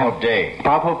sort. Bob Hope Day.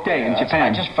 Bob Hope Day in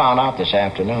Japan. I just found out this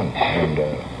afternoon. And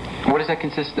what does that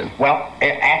consist of? Well,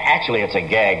 actually, it's a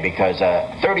gag because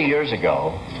 30 years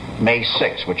ago, May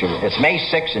 6th, it's May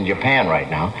 6th in Japan right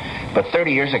now, but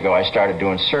 30 years ago I started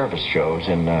doing service shows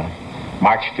in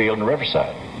Marchfield and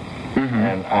Riverside. Mm-hmm.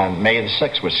 And May the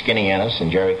 6th was Skinny Ennis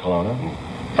and Jerry Colonna,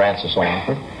 Francis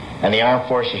Langford, and the Armed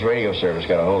Forces Radio Service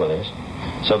got a hold of this.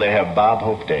 So they have Bob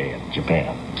Hope Day in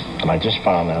Japan. And I just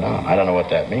found that out. I don't know what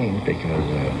that means because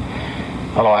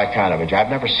Although I kind of enjoy. I've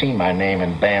never seen my name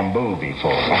in Bamboo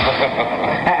before.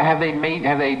 Have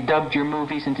they dubbed your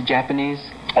movies into Japanese?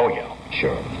 Oh, yeah,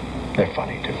 sure. They're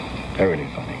funny, too. They're really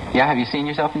funny. Yeah, have you seen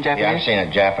yourself in Japanese? Yeah, I've seen it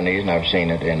in Japanese, and I've seen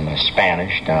it in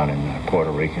Spanish down in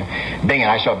Puerto Rico.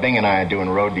 I saw Bing and I doing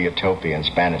Road to Utopia in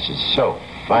Spanish. It's so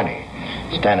funny.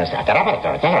 Standing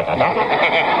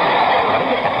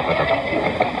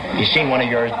You seen one of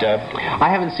yours dubbed? I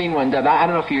haven't seen one dubbed. I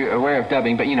don't know if you're aware of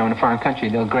dubbing, but, in a foreign country,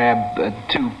 they'll grab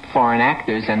two foreign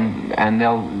actors and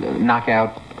they'll knock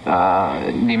out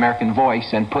the American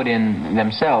voice and put in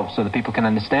themselves so that people can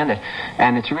understand it.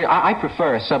 And it's real. I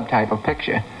prefer a subtitle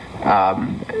picture.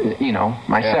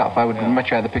 Myself. I would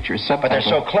much rather picture a subtitle. But they're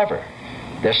so clever.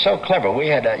 They're so clever. We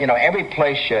had, every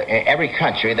place, every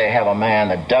country, they have a man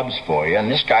that dubs for you, and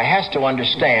this guy has to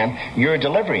understand your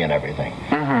delivery and everything.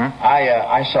 Mm-hmm.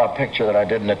 I saw a picture that I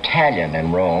did in Italian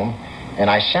in Rome, and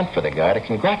I sent for the guy to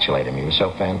congratulate him. He was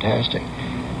so fantastic.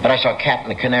 And I saw Cat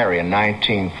and the Canary in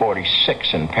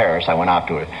 1946 in Paris. I went out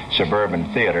to a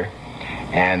suburban theater,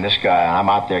 and this guy, I'm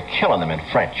out there killing them in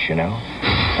French, And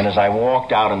as I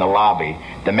walked out in the lobby,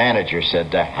 the manager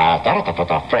said,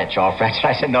 French, all French. And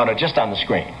I said, no, just on the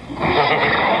screen.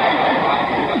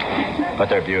 But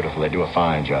they're beautiful. They do a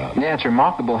fine job. Yeah, it's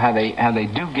remarkable how they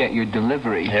do get your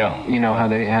delivery. Yeah.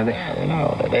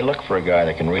 They look for a guy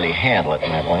that can really handle it in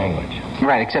that language.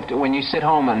 Right, except when you sit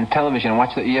home on television and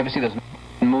watch you ever see those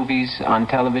movies on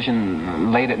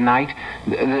television late at night?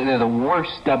 They're the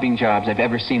worst dubbing jobs I've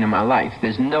ever seen in my life.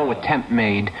 There's no attempt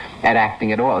made at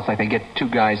acting at all. It's like they get two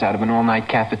guys out of an all-night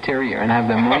cafeteria and have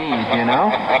them read,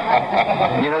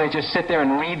 They just sit there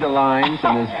and read the lines,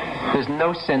 and there's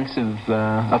no sense of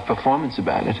performance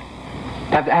about it.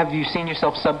 Have you seen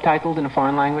yourself subtitled in a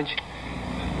foreign language?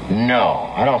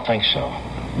 No, I don't think so.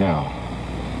 No.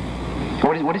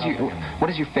 What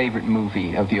is your favorite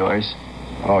movie of yours?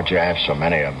 Oh, gee, I have so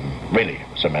many of them. Really,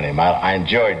 so many of them. I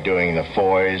enjoyed doing The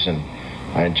Foys, and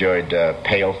I enjoyed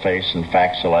Paleface and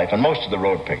Facts of Life, and most of the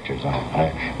road pictures.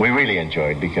 We really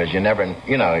enjoyed, because you never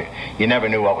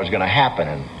knew what was going to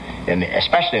happen,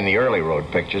 especially in the early road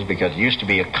pictures, because it used to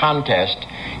be a contest.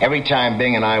 Every time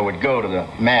Bing and I would go to the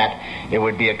mat, it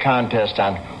would be a contest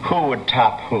on who would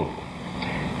top who.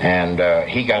 And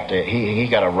he got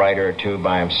a writer or two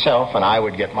by himself, and I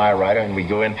would get my writer, and we'd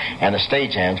go in, and the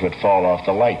stagehands would fall off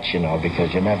the lights,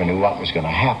 because you never knew what was going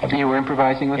to happen. You were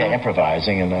improvising with them? Yeah,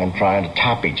 improvising and trying to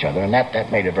top each other, and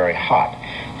that made it very hot.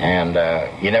 And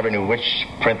you never knew which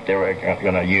print they were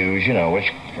going to use,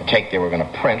 which take they were going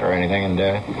to print or anything, and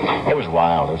it was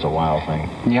wild. It was a wild thing.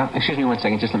 Yeah, excuse me one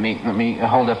second. Just let me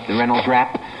hold up the Reynolds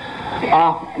Wrap.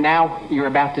 Now you're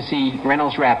about to see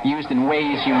Reynolds Wrap used in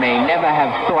ways you may never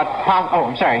have thought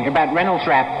about Reynolds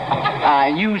Wrap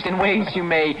used in ways you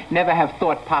may never have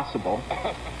thought possible.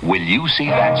 Will you see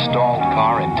that stalled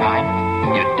car in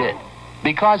time? You did,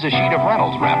 because a sheet of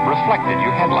Reynolds Wrap reflected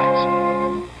your headlights.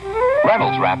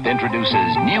 Reynolds Wrap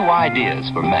introduces new ideas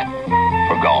for men.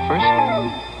 For golfers,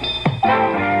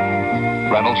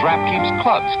 Reynolds Wrap keeps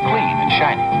clubs clean and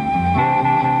shiny.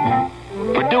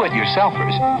 For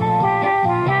do-it-yourselfers,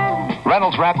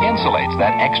 Reynolds Wrap insulates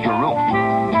that extra room.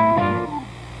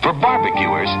 For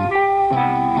barbecuers,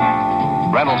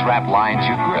 Reynolds Wrap lines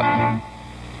your grill,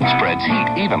 spreads heat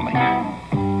evenly,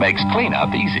 makes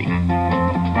cleanup easy.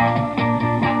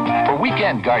 For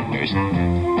weekend gardeners,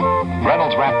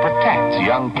 Reynolds Wrap protects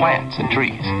young plants and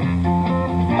trees.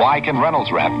 Why can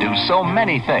Reynolds Wrap do so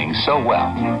many things so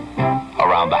well?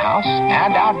 Around the house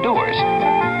and outdoors,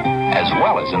 as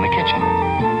well as in the kitchen.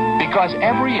 Because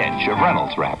every inch of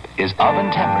Reynolds Wrap is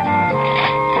oven-tempered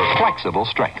for flexible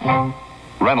strength.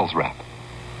 Reynolds Wrap.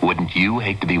 Wouldn't you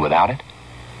hate to be without it?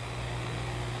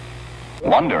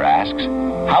 Wonder asks,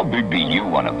 how big do you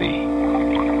want to be?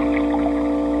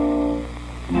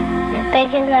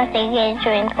 Big enough to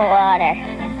drink water.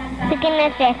 Big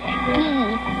enough to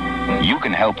ski. You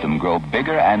can help them grow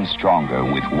bigger and stronger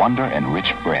with Wonder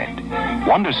Enriched Bread.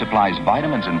 Wonder supplies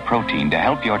vitamins and protein to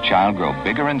help your child grow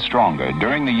bigger and stronger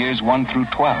during the years 1 through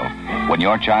 12, when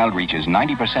your child reaches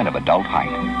 90% of adult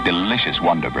height. Delicious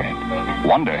Wonder Bread.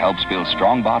 Wonder helps build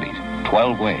strong bodies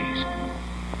 12 ways.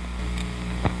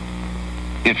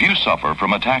 If you suffer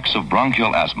from attacks of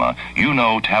bronchial asthma, you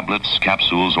know tablets,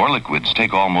 capsules, or liquids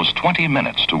take almost 20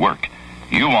 minutes to work.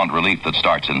 You want relief that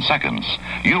starts in seconds.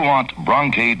 You want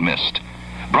Bronkaid Mist.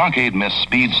 Bronkaid Mist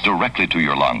speeds directly to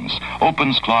your lungs,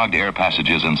 opens clogged air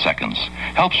passages in seconds,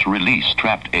 helps release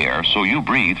trapped air so you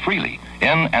breathe freely,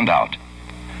 in and out.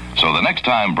 So the next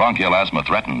time bronchial asthma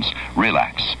threatens,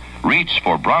 relax. Reach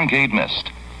for Bronkaid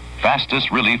Mist.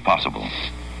 Fastest relief possible.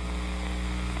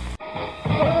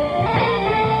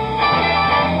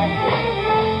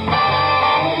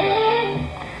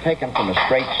 taken from a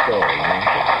straight story.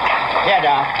 Yeah,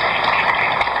 Doc.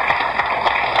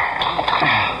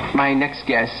 My next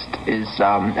guest is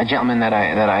a gentleman that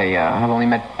I have only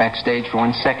met backstage for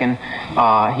 1 second.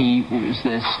 He was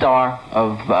the star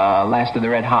of Last of the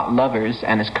Red Hot Lovers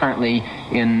and is currently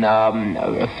in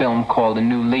a film called A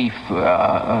New Leaf,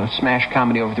 a smash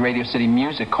comedy over at the Radio City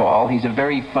Music Hall. He's a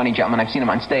very funny gentleman. I've seen him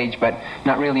on stage, but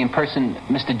not really in person.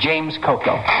 Mr. James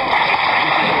Coco.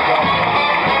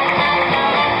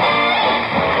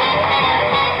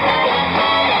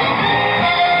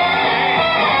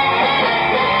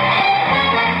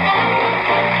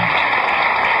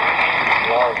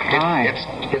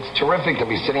 It's terrific to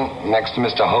be sitting next to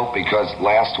Mr. Hope because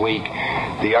last week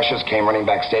the ushers came running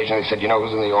backstage and they said, you know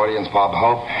who's in the audience, Bob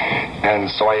Hope? And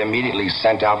so I immediately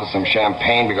sent out for some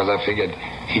champagne because I figured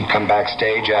he'd come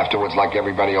backstage afterwards like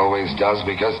everybody always does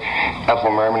because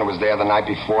Ethel Merman was there the night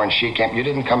before and she came. You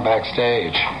didn't come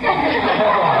backstage.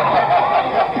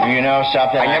 You know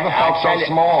something? I never felt so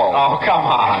small. Oh, come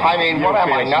on. I mean, what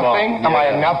am I, nothing? Am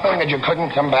I a nothing that you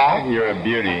couldn't come back? You're a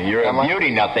beauty. You're a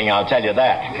beauty nothing, I'll tell you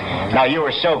that. Now, you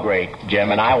were so great,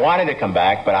 Jim, and I wanted to come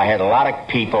back, but I had a lot of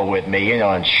people with me, you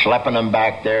know, and schlepping them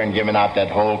back there and giving out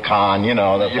that whole con, you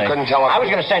know. You couldn't tell us. I was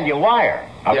going to send you a wire.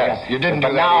 Yes, you didn't do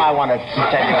that. But now I want to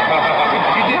tell you.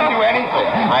 You didn't do anything.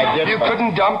 I did. You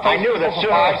couldn't dump those. I knew that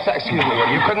for 5 seconds. Excuse me.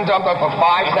 You couldn't dump them for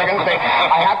 5 seconds.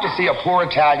 I have to see a poor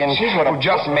Italian who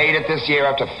just made it this year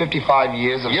after 55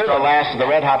 years of You're the last of the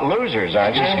Red Hot Losers,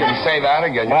 aren't you? Just couldn't say that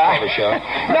again. You saw the show.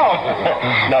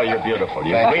 No, you're beautiful.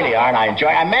 You really are, and I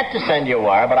enjoy. I meant to send you a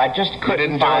wire, but I just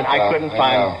couldn't find. I couldn't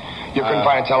find. You couldn't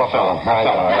find a telephone. I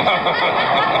know.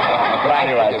 But I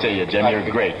knew I'd tell you, Jim. You're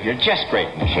great. You're just great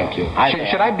in the show.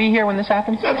 Should I be here when this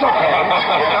happens? That's okay.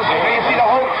 You see, the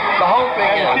whole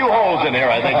thing is... a few holes in here,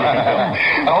 I think.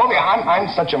 The whole thing, I'm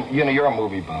such a... You know, you're a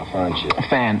movie buff, aren't you? A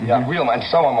fan. Yeah, real, and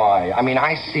so am I. I mean,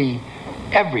 I see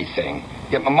everything.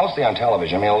 Yeah, mostly on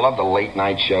television. I mean, I love the late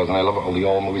night shows, and I love all the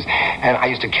old movies. And I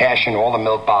used to cash in all the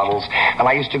milk bottles, and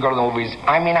I used to go to the movies.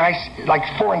 I mean, like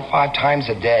 4 and 5 times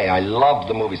a day. I loved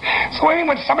the movies. So I mean,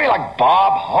 when somebody like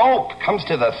Bob Hope comes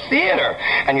to the theater,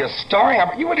 and you're starring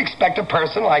up, you would expect a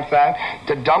person like that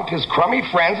to dump his crummy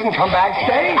friends and come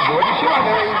backstage, wouldn't you?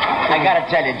 I got to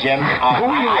tell you, Jim,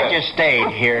 I just stayed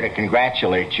here to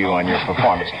congratulate you on your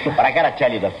performance. But I got to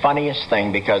tell you the funniest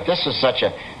thing, because this is such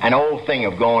an old thing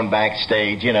of going backstage,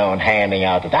 you know, and handing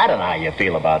out that. I don't know how you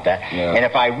feel about that. Yeah. And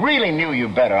if I really knew you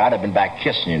better, I'd have been back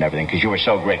kissing you and everything, because you were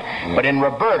so great. Yeah. But in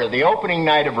Roberta, the opening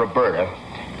night of Roberta,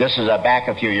 this is back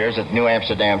a few years at the New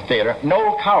Amsterdam Theater,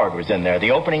 Noel Coward was in there,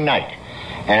 the opening night.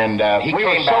 And we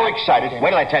were so excited.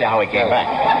 Wait till I tell you how he came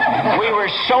back. We were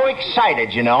so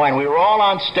excited, you know, and we were all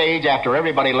on stage after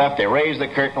everybody left. They raised the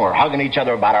curtain. We're hugging each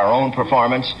other about our own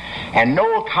performance. And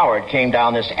Noel Coward came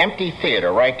down this empty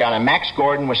theater right down, and Max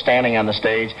Gordon was standing on the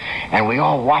stage, and we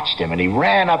all watched him. And he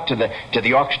ran up to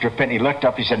the orchestra pit, and he looked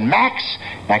up. He said, Max?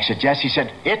 Max said, yes. He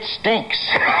said, it stinks.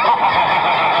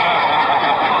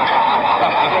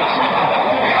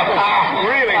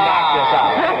 Really knocked us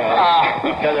out.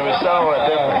 Because it was so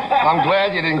different. I'm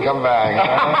glad you didn't come back.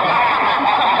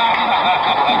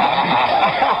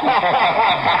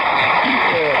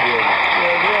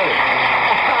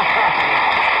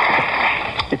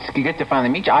 It's good to finally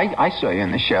meet you. I saw you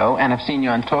in the show, and I've seen you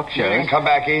on talk shows. You didn't come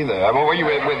back either. I mean, were you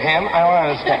with him? I don't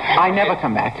understand. I never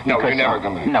come back. No, you never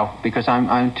come back. No, because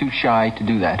I'm too shy to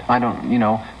do that. I don't, you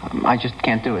know, I just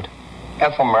can't do it.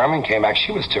 Ethel Merman came back.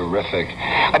 She was terrific.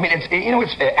 I mean, it's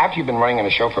after you've been running on a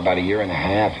show for about a year and a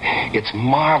half, it's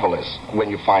marvelous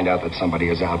when you find out that somebody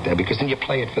is out there, because then you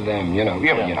play it for them, you know.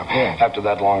 After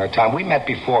that longer time. We met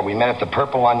before. We met at the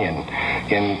Purple Onion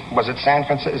in, was it San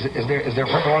Francisco? Is there a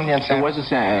Purple Onion in San There was a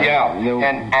San Yeah.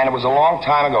 And it was a long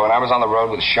time ago, and I was on the road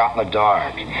with Shot in the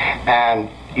Dark. And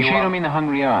you don't mean The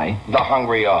Hungry Eye? The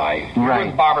Hungry Eye. Right.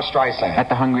 With Barbara Streisand. At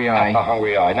The Hungry Eye. At The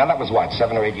Hungry Eye. Now, that was what,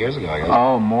 7 or 8 years ago, I guess?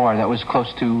 Oh, more. That was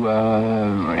close to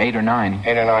 8 or 9.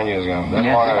 8 or 9 years ago. That's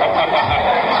yes. long ago.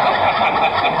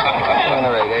 7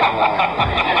 or 8 or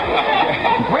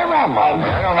 9. Where am I?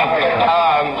 I don't know.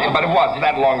 But it was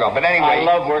that long ago. But anyway. I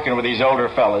love working with these older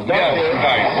fellas, don't you?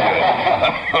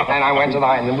 Nice. And I went to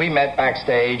and we met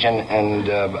backstage, and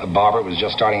Barbara was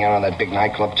just starting out on that big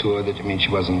nightclub tour. That, I mean, she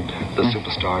wasn't the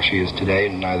superstar she is today,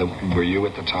 and neither were you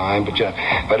at the time. But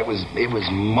it was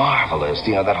marvelous.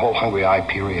 You know, that whole Hungry Eye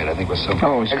period, I think, was so.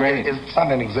 Oh, it was great. It's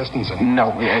not in existence anymore.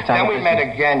 No, it's not. Then we met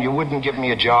again. You wouldn't give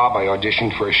me a job. I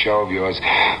auditioned for a show of yours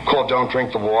called Don't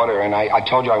Drink the Water, and I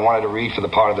told you I wanted to read for the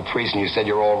part of the priest, and you said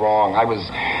you're all wrong.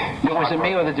 Was it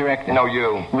me or the director? No,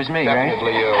 you. It was me,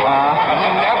 Definitely right? You.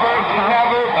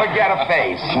 Never forget had a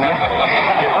face. No.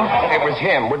 It was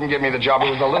him. Wouldn't give me the job.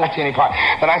 It was a little teeny part.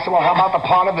 Then I said, well, how about the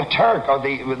part of the Turk? Or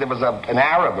there was an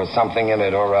Arab or something in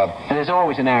it, or And there's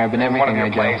always an Arab in everything one of your I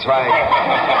do. plays, right?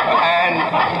 And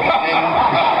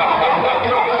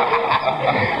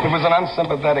it was an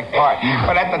unsympathetic part.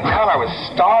 But at the time, I was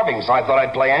starving, so I thought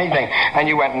I'd play anything. And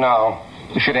you went, no.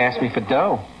 You should have asked me for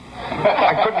dough.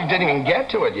 Didn't even get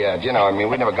to it yet. You know, I mean,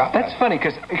 we never got That's funny,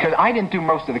 because I didn't do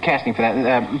most of the casting for that.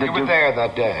 You were there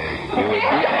that day.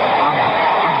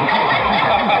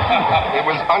 It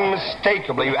was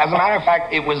unmistakably. As a matter of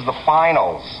fact, it was the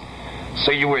finals.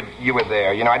 So you were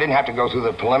there. You know, I didn't have to go through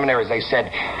the preliminaries. They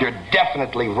said, you're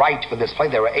definitely right for this play.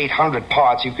 There were 800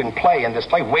 parts you can play in this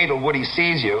play. Wait till Woody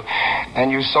sees you.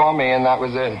 And you saw me, and that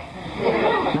was it.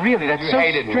 Really? That's You so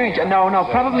hated me. strange. No,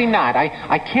 probably not.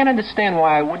 I can't understand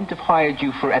why I wouldn't have hired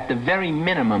you for, at the very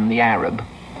minimum, the Arab.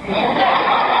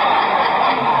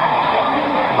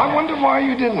 I wonder why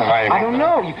you didn't hire me. I don't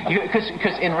know.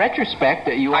 Because in retrospect,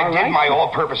 you are right. I did my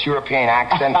all-purpose European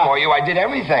accent for you. I did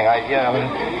everything.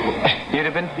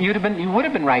 You would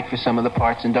have been right for some of the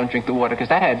parts in Don't Drink the Water, because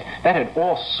that had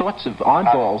all sorts of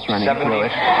oddballs running through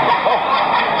it.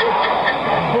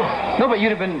 No, but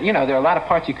you'd have been, there are a lot of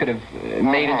parts you could have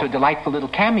made into a delightful little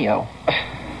cameo.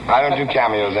 I don't do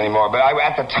cameos anymore, but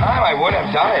at the time I would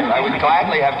have done it. I would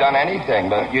gladly have done anything,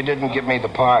 but you didn't give me the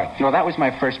part. Well, that was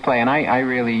my first play, and I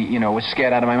really, was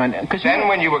scared out of my mind. Then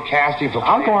when you were casting for...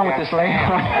 I'll go on with this later.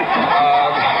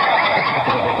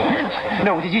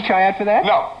 No, did you try out for that?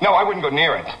 No, I wouldn't go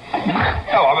near it.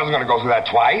 No, I wasn't going to go through that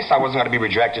twice. I wasn't going to be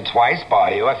rejected twice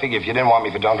by you. I figured if you didn't want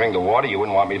me for Don't Drink the Water, you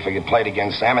wouldn't want me if I played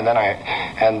against Sam, and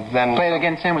then Played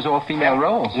against Sam was all female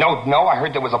roles. No, I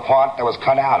heard there was a part that was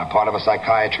cut out, a part of a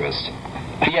psychiatrist.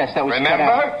 Yes, that was Remember? cut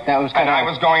out. That was cut out. I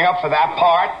was going up for that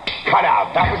part, cut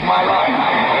out. That was my luck.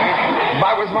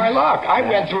 That was my luck. I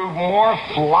went through more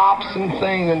flops and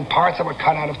things and parts that were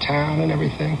cut out of town and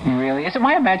everything. Really? Is it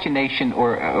my imagination,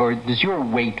 or does your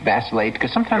weight vacillate?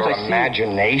 Because sometimes Your I see...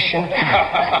 imagination?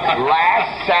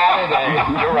 Last Saturday,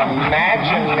 your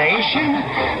imagination?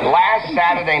 Last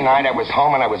Saturday night, I was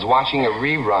home and I was watching a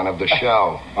rerun of the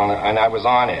show, and I was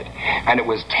on it. And it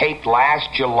was taped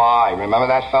last July. Remember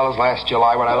that, fellas? Last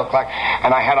July, what I looked like?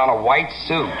 And I had on a white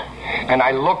suit. And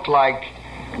I looked like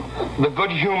the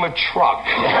Good Humor truck.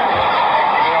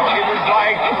 It was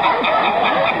like...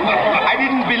 I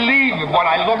didn't believe what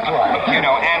I looked like, and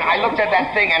I looked at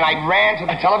that thing, and I ran to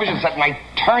the television set, and I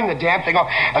turned the damn thing off,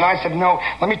 and I said, no,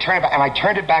 let me turn it back, and I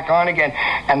turned it back on again,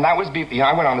 and that was,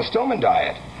 I went on the Stillman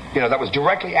diet. That was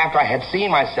directly after I had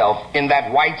seen myself in that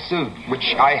white suit, which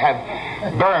I have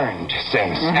burned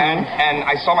since. And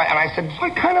I saw and I said,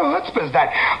 what kind of chutzpah is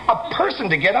that? A person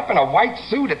to get up in a white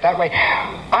suit at that way.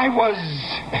 I was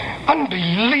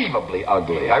unbelievably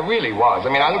ugly. I really was.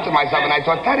 I mean, I looked at myself and I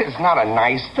thought, that is not a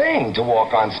nice thing to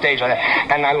walk on stage like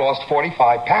that. And I lost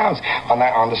 45 pounds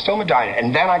on the Stillman diet.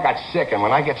 And then I got sick. And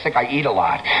when I get sick, I eat a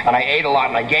lot. And I ate a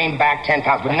lot and I gained back 10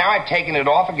 pounds. But now I've taken it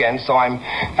off again, so I'm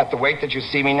at the weight that you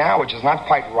see me now, which is not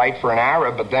quite right for an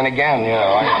Arab, but then again, there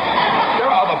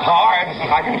are other parts.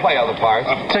 I can play other parts.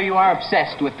 So you are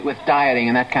obsessed with dieting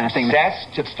and that kind of thing?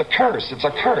 Obsessed? It's the curse. It's a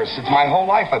curse. It's my whole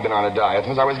life I've been on a diet.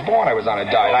 Since I was born, I was on a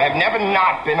diet. I have never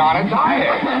not been on a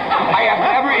diet. I have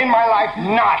never in my life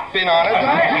not been on a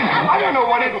diet. I don't know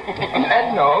what it...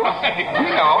 Ed knows.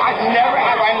 I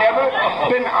never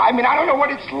been... I don't know what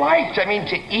it's like. To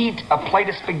eat a plate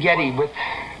of spaghetti with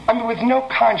no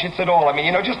conscience at all.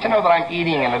 Just to know that I'm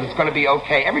eating and that it's going to be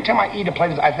okay. Every time I eat a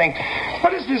plate, I think,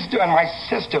 what does this do? And my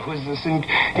sister, who's this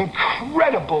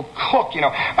incredible cook,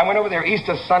 I went over there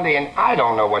Easter Sunday, and I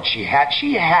don't know what she had.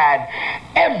 She had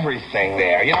everything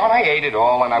there, and I ate it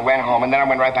all, and I went home, and then I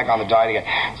went right back on the diet again.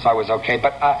 So I was okay.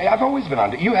 But I've always been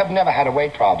on it. You have never had a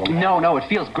weight problem. No, it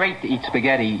feels great to eat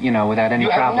spaghetti, without any problem.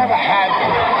 You have never had...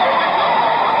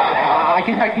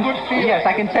 Yes,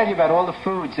 I can tell you about all the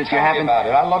foods that you haven't... About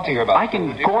it. I'd love to hear about it. I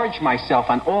can gorge myself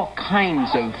on all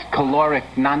kinds of caloric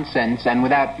nonsense and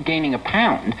without gaining a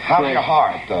pound. How's your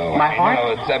heart, though? My heart?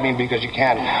 Because you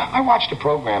can't... I watched a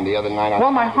program the other night on...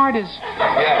 Well, my heart is...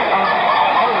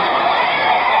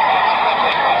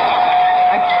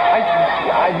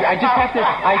 I just have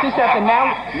to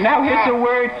now here's a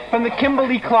word from the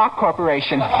Kimberly-Clark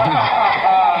Corporation.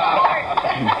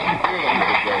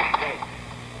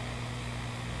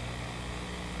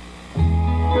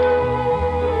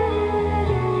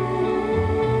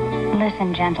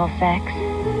 Listen, gentle sex.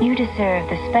 You deserve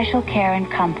the special care and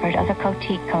comfort of the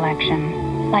Cotique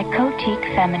collection, like Cotique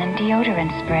Feminine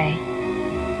Deodorant Spray.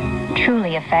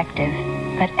 Truly effective,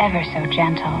 but ever so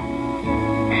gentle.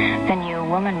 The new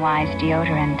Woman-Wise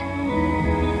deodorant.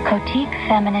 Cotique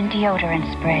Feminine Deodorant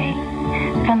Spray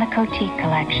from the Cotique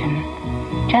Collection.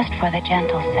 Just for the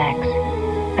gentle sex.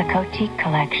 The Cotique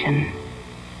Collection.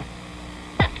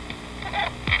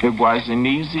 It wasn't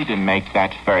easy to make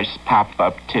that first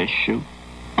pop-up tissue.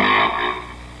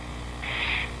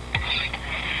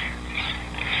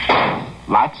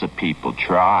 Lots of people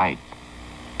tried.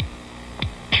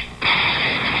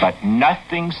 But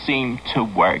nothing seemed to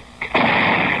work.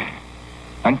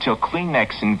 Until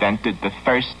Kleenex invented the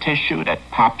first tissue that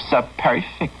pops up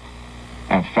perfect.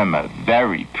 And from a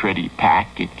very pretty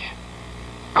package.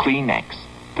 Kleenex,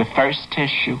 the first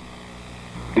tissue.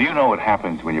 Do you know what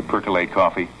happens when you percolate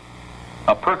coffee?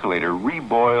 A percolator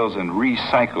reboils and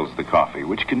recycles the coffee,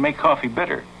 which can make coffee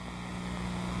bitter.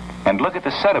 And look at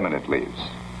the sediment it leaves.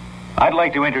 I'd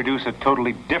like to introduce a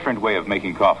totally different way of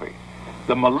making coffee.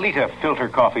 The Melita Filter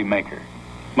Coffee Maker.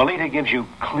 Melita gives you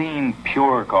clean,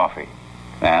 pure coffee.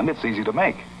 And it's easy to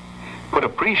make. Put a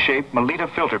pre-shaped Melita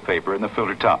filter paper in the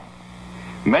filter top.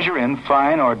 Measure in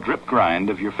fine or drip grind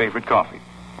of your favorite coffee.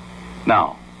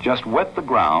 Now, just wet the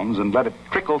grounds and let it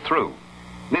trickle through.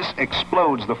 This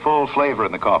explodes the full flavor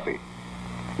in the coffee.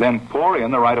 Then pour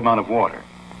in the right amount of water.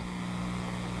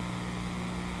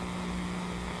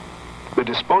 The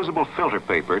disposable filter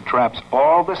paper traps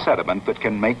all the sediment that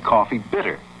can make coffee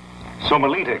bitter. So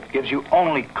Melita gives you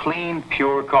only clean,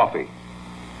 pure coffee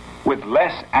with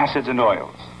less acids and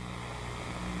oils.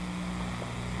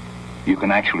 You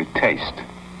can actually taste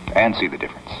and see the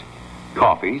difference.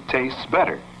 Coffee tastes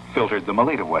better, filtered the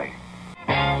Melita way.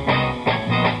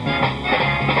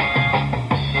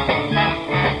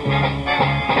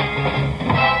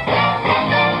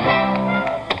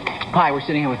 Hi, we're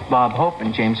sitting here with Bob Hope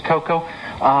and James Coco,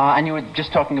 and you were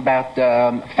just talking about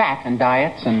fat and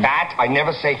diets and... Fat? I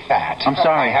never say fat. I'm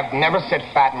sorry. I have never said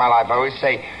fat in my life. I always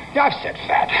say, yeah, I've said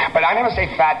fat. But I never say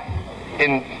fat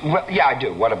in... Well, yeah, I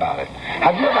do. What about it?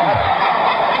 Have you ever had...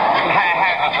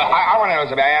 I want to know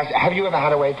something. I asked, have you ever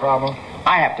had a weight problem?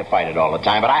 I have to fight it all the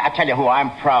time, but I tell you who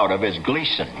I'm proud of is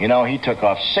Gleason. You know, he took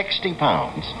off 60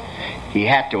 pounds. He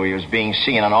had to. He was being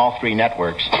seen on all 3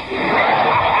 networks.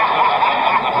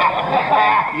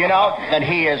 You know that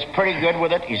he is pretty good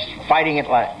with it. He's fighting it,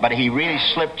 but he really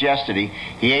slipped yesterday.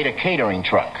 He ate a catering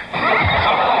truck. That's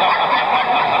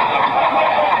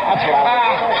what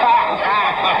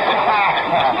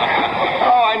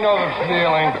I know the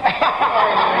feeling.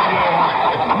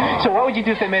 So what would you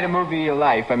do if they made a movie of your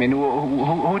life? I mean,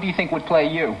 who do you think would play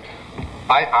you?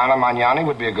 Anna Magnani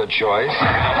would be a good choice.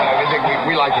 I think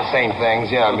we like the same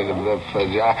things. Yeah, I mean,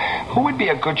 who would be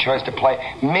a good choice to play?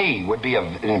 Me would be a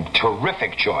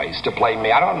terrific choice to play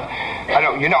me. I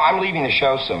don't. You know, I'm leaving the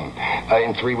show soon,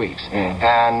 in 3 weeks,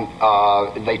 and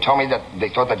they told me that they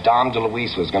thought that Dom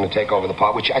DeLuise was going to take over the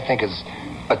part, which I think is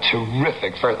a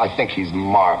terrific. I think he's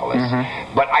marvelous.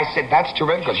 But I said that's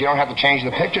terrific because you don't have to change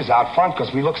the pictures out front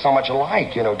because we look so much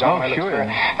alike. You know, Dom and I look sure.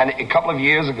 And a couple of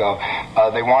years ago,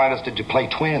 they wanted us to play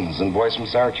twins in Boys from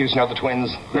Syracuse. You know the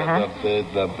twins,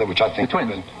 the which I think the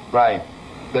twins, right?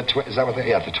 Is that what they?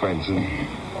 Yeah, the twins.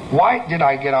 Why did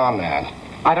I get on that?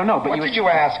 I don't know, but what did you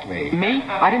ask me? Me?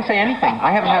 I didn't say anything. I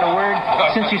haven't had a word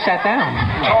since you sat down.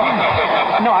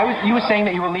 No, you were saying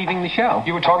that you were leaving the show.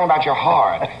 You were talking about your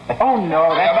heart. Oh,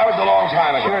 no. That was a long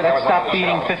time ago. Sure, that stopped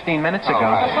beating 15 minutes ago.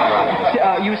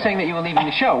 Right. You were saying that you were leaving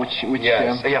the show, which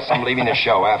yes, I'm leaving the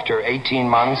show after 18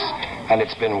 months, and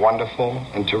it's been wonderful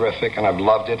and terrific, and I've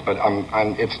loved it, but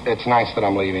it's nice that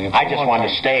I'm leaving. I just wanted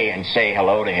to stay and say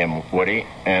hello to him, Woody,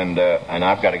 and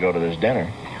I've got to go to this dinner.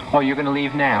 Oh, you're going to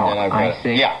leave now. I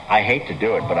see. Yeah, I hate to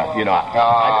do it, but, No,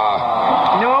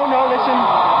 listen.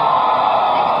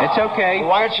 It's okay. Well,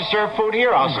 why don't you serve food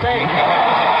here? I'll stay.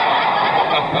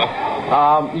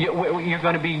 You're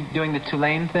going to be doing the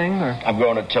Tulane thing, or? I'm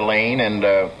going to Tulane, and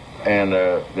the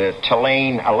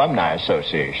Tulane Alumni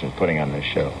Association is putting on this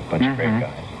show. A bunch of great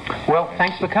guys. Well,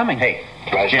 thanks for coming. Hey,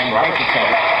 Jim, right?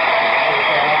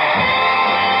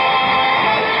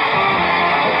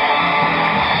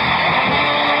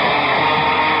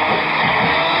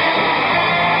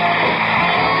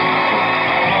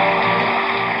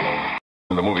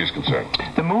 The movie is concerned.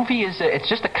 The movie is it's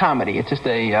just a comedy. It's just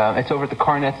it's over at the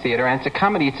Cornet Theater, and it's a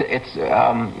comedy. It's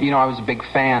you know, I was a big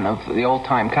fan of the old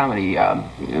time comedy,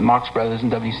 Marx Brothers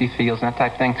and W.C. Fields and that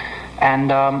type of thing,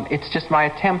 and it's just my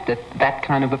attempt at that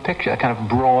kind of a picture, that kind of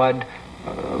broad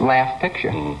laugh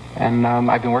picture, and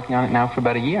I've been working on it now for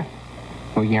about a year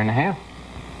and a half.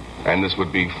 And this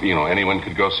would be, you know, anyone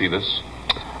could go see this?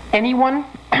 Anyone?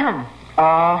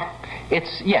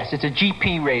 It's a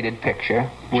GP-rated picture.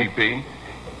 GP?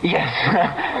 Yes.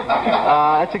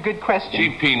 That's a good question.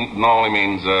 GP normally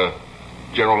means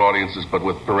general audiences, but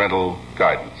with parental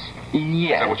guidance. Yes.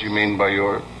 Is that what you mean by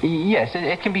your... Yes,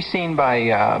 it can be seen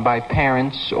by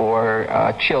parents or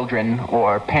children,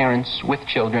 or parents with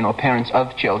children, or parents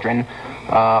of children,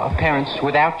 parents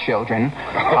without children,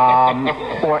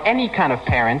 or any kind of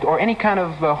parent, or any kind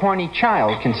of horny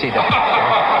child can see the picture.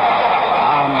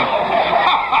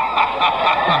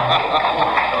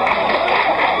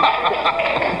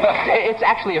 It's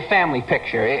actually a family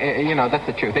picture. That's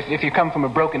the truth. If you come from a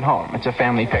broken home, it's a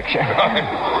family picture.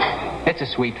 It's a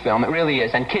sweet film. It really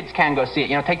is. And kids can go see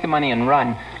it. Take the Money and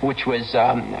Run, which was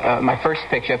my first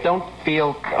picture. Don't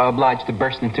feel obliged to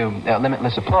burst into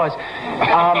limitless applause.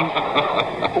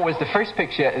 It was the first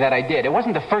picture that I did. It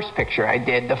wasn't the first picture I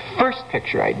did. The first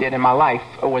picture I did in my life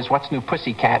was What's New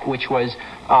Pussycat, which was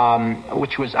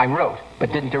I wrote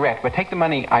but didn't direct. But Take the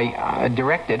Money I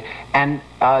directed, and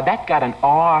that got an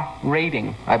R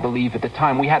rating, I believe, at the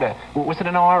time. We had was it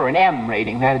an R or an M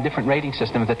rating? They had a different rating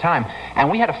system at the time. And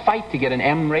we had a fight to get an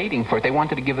M rating for it. They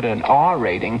wanted to give it an R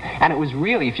rating. And it was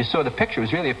really, if you saw the picture, it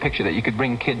was really a picture that you could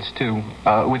bring kids to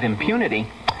with impunity.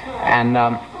 And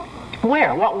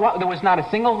where? What? There was not a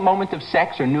single moment of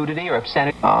sex or nudity or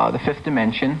obscenity. The Fifth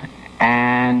Dimension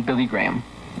and Billy Graham.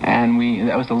 And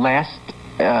that was the last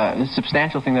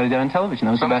substantial thing that I did on television.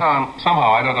 That was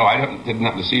somehow, I don't know. I didn't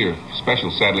happen to see your special,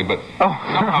 sadly, but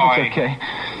somehow it's okay.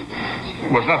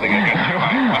 It was nothing against you.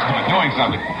 I must have been doing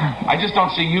something. I just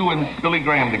don't see you and Billy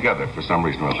Graham together for some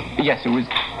reason or other. Yes, it was...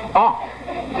 Oh,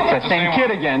 it's that same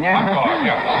kid again,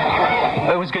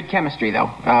 yeah. It was good chemistry, though,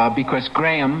 because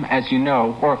Graham, as you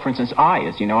know, or for instance,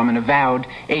 as you know, I'm an avowed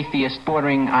atheist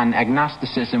bordering on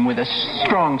agnosticism with a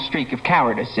strong streak of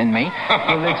cowardice in me,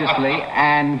 religiously,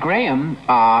 and Graham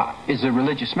is a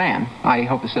religious man. I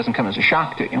hope this doesn't come as a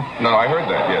shock to you. No, I heard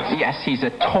that, yes. Yes, he's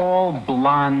a tall,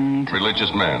 blonde...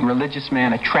 Religious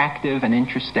man, attractive and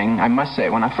interesting. I must say,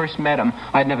 when I first met him,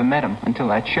 I'd never met him until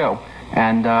that show.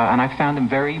 And I found him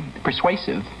very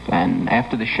persuasive. And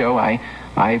after the show, I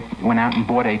went out and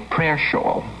bought a prayer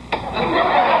shawl.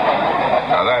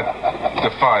 Now that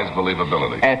defies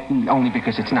believability. Only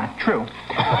because it's not true.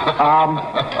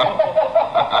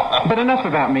 But enough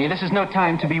about me. This is no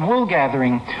time to be wool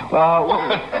gathering. I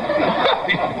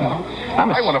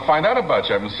want to find out about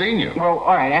you. I haven't seen you. Well,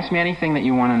 all right. Ask me anything that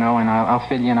you want to know, and I'll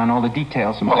fill you in on all the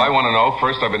details. Well, I want to know.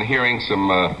 First, I've been hearing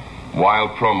some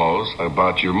wild promos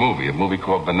about your movie. A movie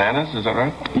called Bananas, is that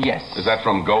right? Yes. Is that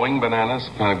from Going Bananas,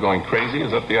 kind of going crazy?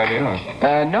 Is that the idea?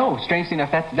 No, strangely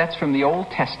enough, that's from the Old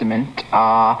Testament.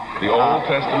 The Old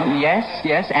Testament?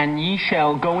 Yes, and ye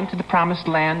shall go into the promised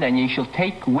land, and ye shall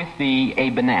take with thee a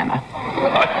banana.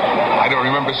 I don't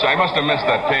remember. I must have missed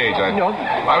that page.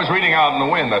 I was reading Out in the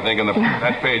Wind, I think, and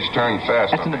that page turned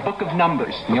fast. That's in the Book of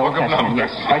Numbers. The Book of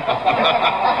Numbers. Yes, right?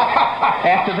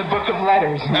 After the Book of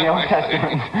Letters in the Old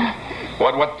Testament.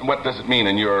 What does it mean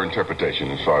in your interpretation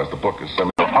as far as the book is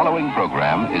concerned? The following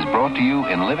program is brought to you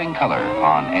in living color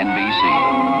on NBC.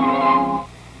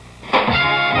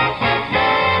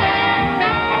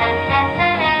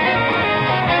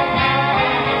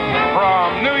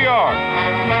 From New York,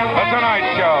 The Tonight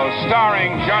Show,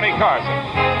 starring Johnny Carson.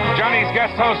 Johnny's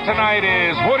guest host tonight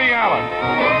is Woody Allen.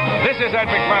 This is Ed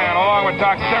McMahon, along with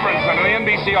Doc Severinsen and the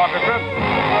NBC Orchestra,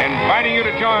 inviting you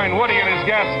to join Woody and his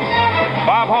guests,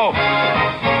 Bob Hope,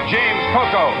 James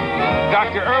Coco,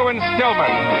 Dr. Irwin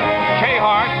Stillman, Kay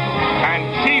Hart, and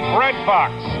Chief Red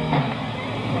Fox.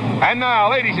 And now,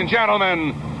 ladies and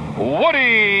gentlemen,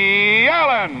 Woody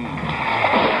Allen.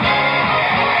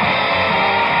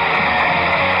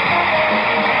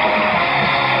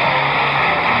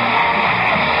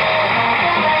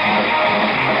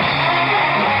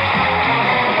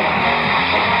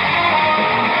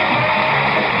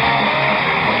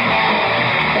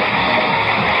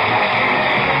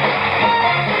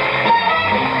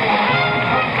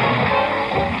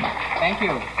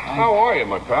 How are you,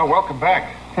 my pal? Welcome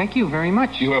back. Thank you very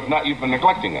much. You've been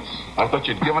neglecting us. I thought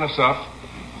you'd given us up.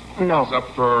 No. Us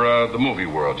up for the movie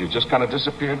world. You've just kind of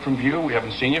disappeared from view. We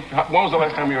haven't seen you. When was the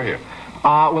last time you were here?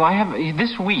 Well,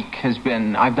 this week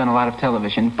I've done a lot of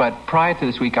television, but prior to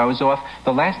this week I was off.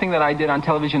 The last thing that I did on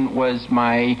television was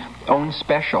my own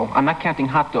special. I'm not counting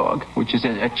Hot Dog, which is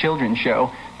a children's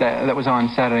show that was on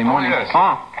Saturday morning. Oh, yes.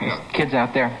 There's kids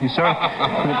out there. You saw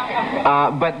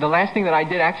it? But the last thing that I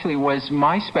did actually was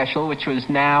my special, which was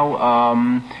now,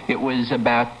 it was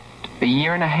about a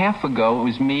year and a half ago. It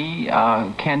was me,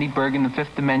 Candy Bergen, The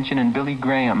Fifth Dimension, and Billy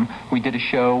Graham. We did a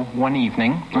show one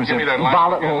evening. It was a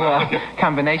volatile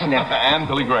combination there. And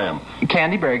Billy Graham.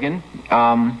 Candy Bergen,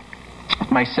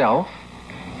 myself.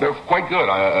 They're quite good.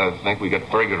 I think we got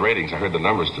very good ratings. I heard the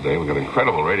numbers today. We got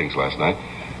incredible ratings last night.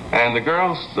 And the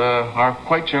girls are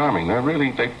quite charming.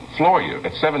 They floor you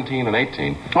at 17 and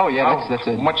 18. Oh, yeah, that's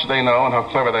how much they know and how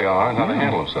clever they are and how they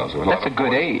handle themselves. That's a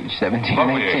good age, 17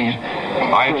 and 18. Age.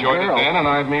 I enjoyed it then, and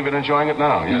I'm even enjoying it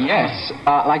now. Yes.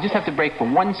 I just have to break for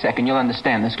 1 second. You'll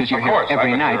understand this because you're here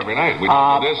every night. Every night. We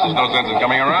don't do this. There's no sense in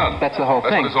coming around. That's the whole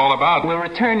thing. That's what it's all about. We'll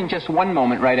return in just one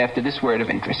moment right after this word of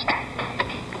interest.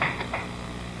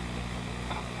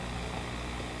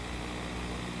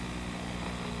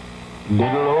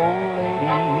 Little old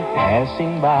lady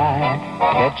passing by,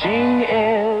 catching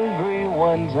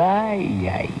everyone's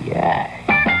eye.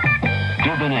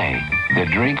 Dubonnet, the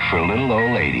drink for little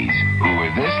old ladies who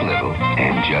are this little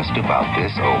and just about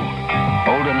this old.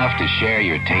 Old enough to share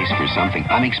your taste for something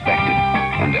unexpected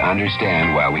and to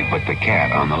understand why we put the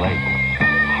cat on the label.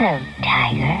 Hello,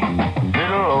 Tiger.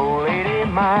 Little old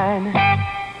lady mine.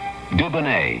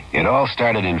 Dubonnet, it all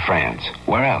started in France.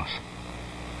 Where else?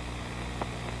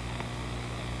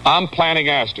 I'm planting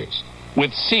asters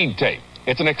with seed tape.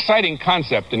 It's an exciting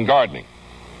concept in gardening.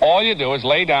 All you do is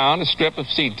lay down a strip of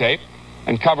seed tape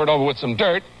and cover it over with some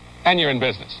dirt, and you're in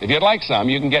business. If you'd like some,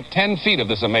 you can get 10 feet of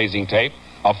this amazing tape,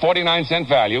 of 49-cent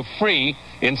value, free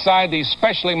inside these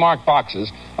specially marked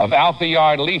boxes of Alpha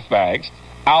Yard leaf bags,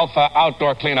 Alpha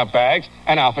outdoor cleanup bags,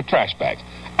 and Alpha trash bags.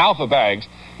 Alpha bags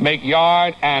make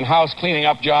yard and house cleaning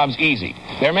up jobs easy.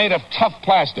 They're made of tough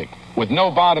plastic with no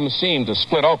bottom seam to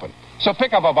split open. So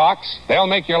pick up a box. They'll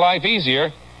make your life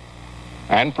easier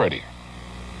and prettier.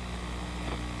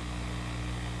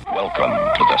 Welcome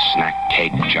to the snack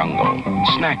cake jungle.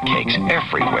 Snack cakes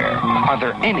everywhere. Are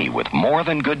there any with more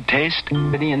than good taste?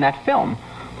 In that film,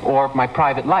 or my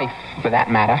private life, for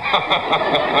that matter.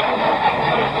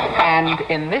 And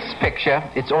in this picture,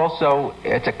 it's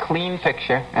a clean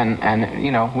picture, and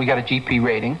you know, we got a GP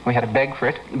rating. We had to beg for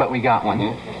it, but we got one.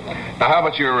 Mm-hmm. Now, how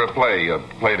about your play,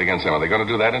 Play It Against Them? Are they going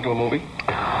to do that into a movie?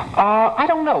 I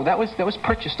don't know. That was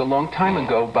purchased a long time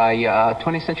ago by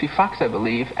 20th Century Fox, I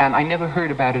believe, and I never heard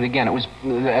about it again. It was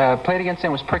Play It Against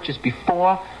Them was purchased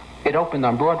before it opened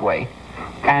on Broadway,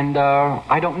 and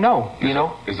I don't know.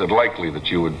 Is it likely that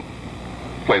you would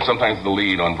play? Sometimes the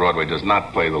lead on Broadway does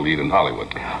not play the lead in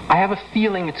Hollywood. I have a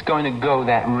feeling it's going to go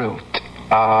that route.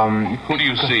 Who do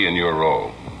you see in your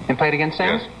role? In Play It Against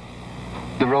Them? Yes.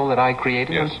 The role that I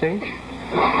created on stage?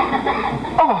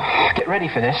 Oh, get ready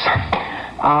for this.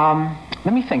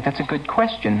 Let me think. That's a good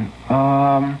question.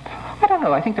 I don't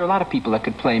know. I think there are a lot of people that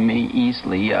could play me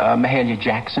easily. Mahalia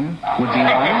Jackson would be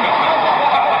one.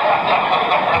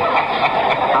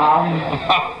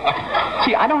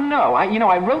 See, I don't know.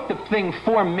 I wrote the thing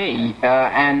for me,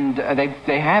 and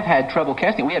they have had trouble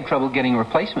casting. We had trouble getting a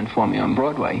replacement for me on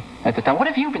Broadway at the time. What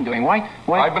have you been doing? Why?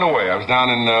 I've been away. I was down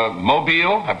in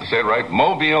Mobile, I have to say it right,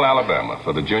 Mobile, Alabama,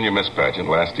 for the Junior Miss Pageant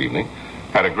last evening.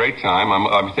 Had a great time.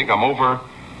 I think I'm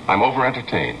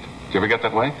over-entertained. Do you ever get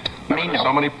that way? No.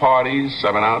 So many parties.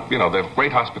 I've been out. They have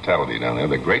great hospitality down there.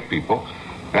 They're great people.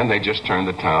 And they just turned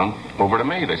the town over to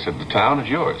me. They said, the town is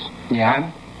yours. Yeah.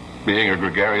 And being a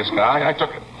gregarious guy, I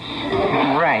took it.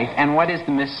 Right. And what is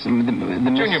the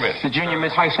Junior Miss? The Junior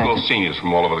Miss. High school seniors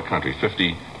from all over the country.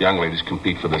 50 young ladies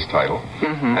compete for this title.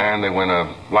 Mm-hmm. And they win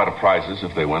a lot of prizes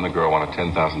if they win. The girl won a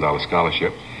 $10,000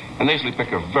 scholarship. And they usually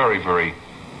pick a very, very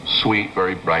sweet,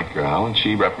 very bright girl. And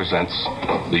she represents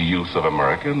the youth of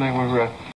America. And they were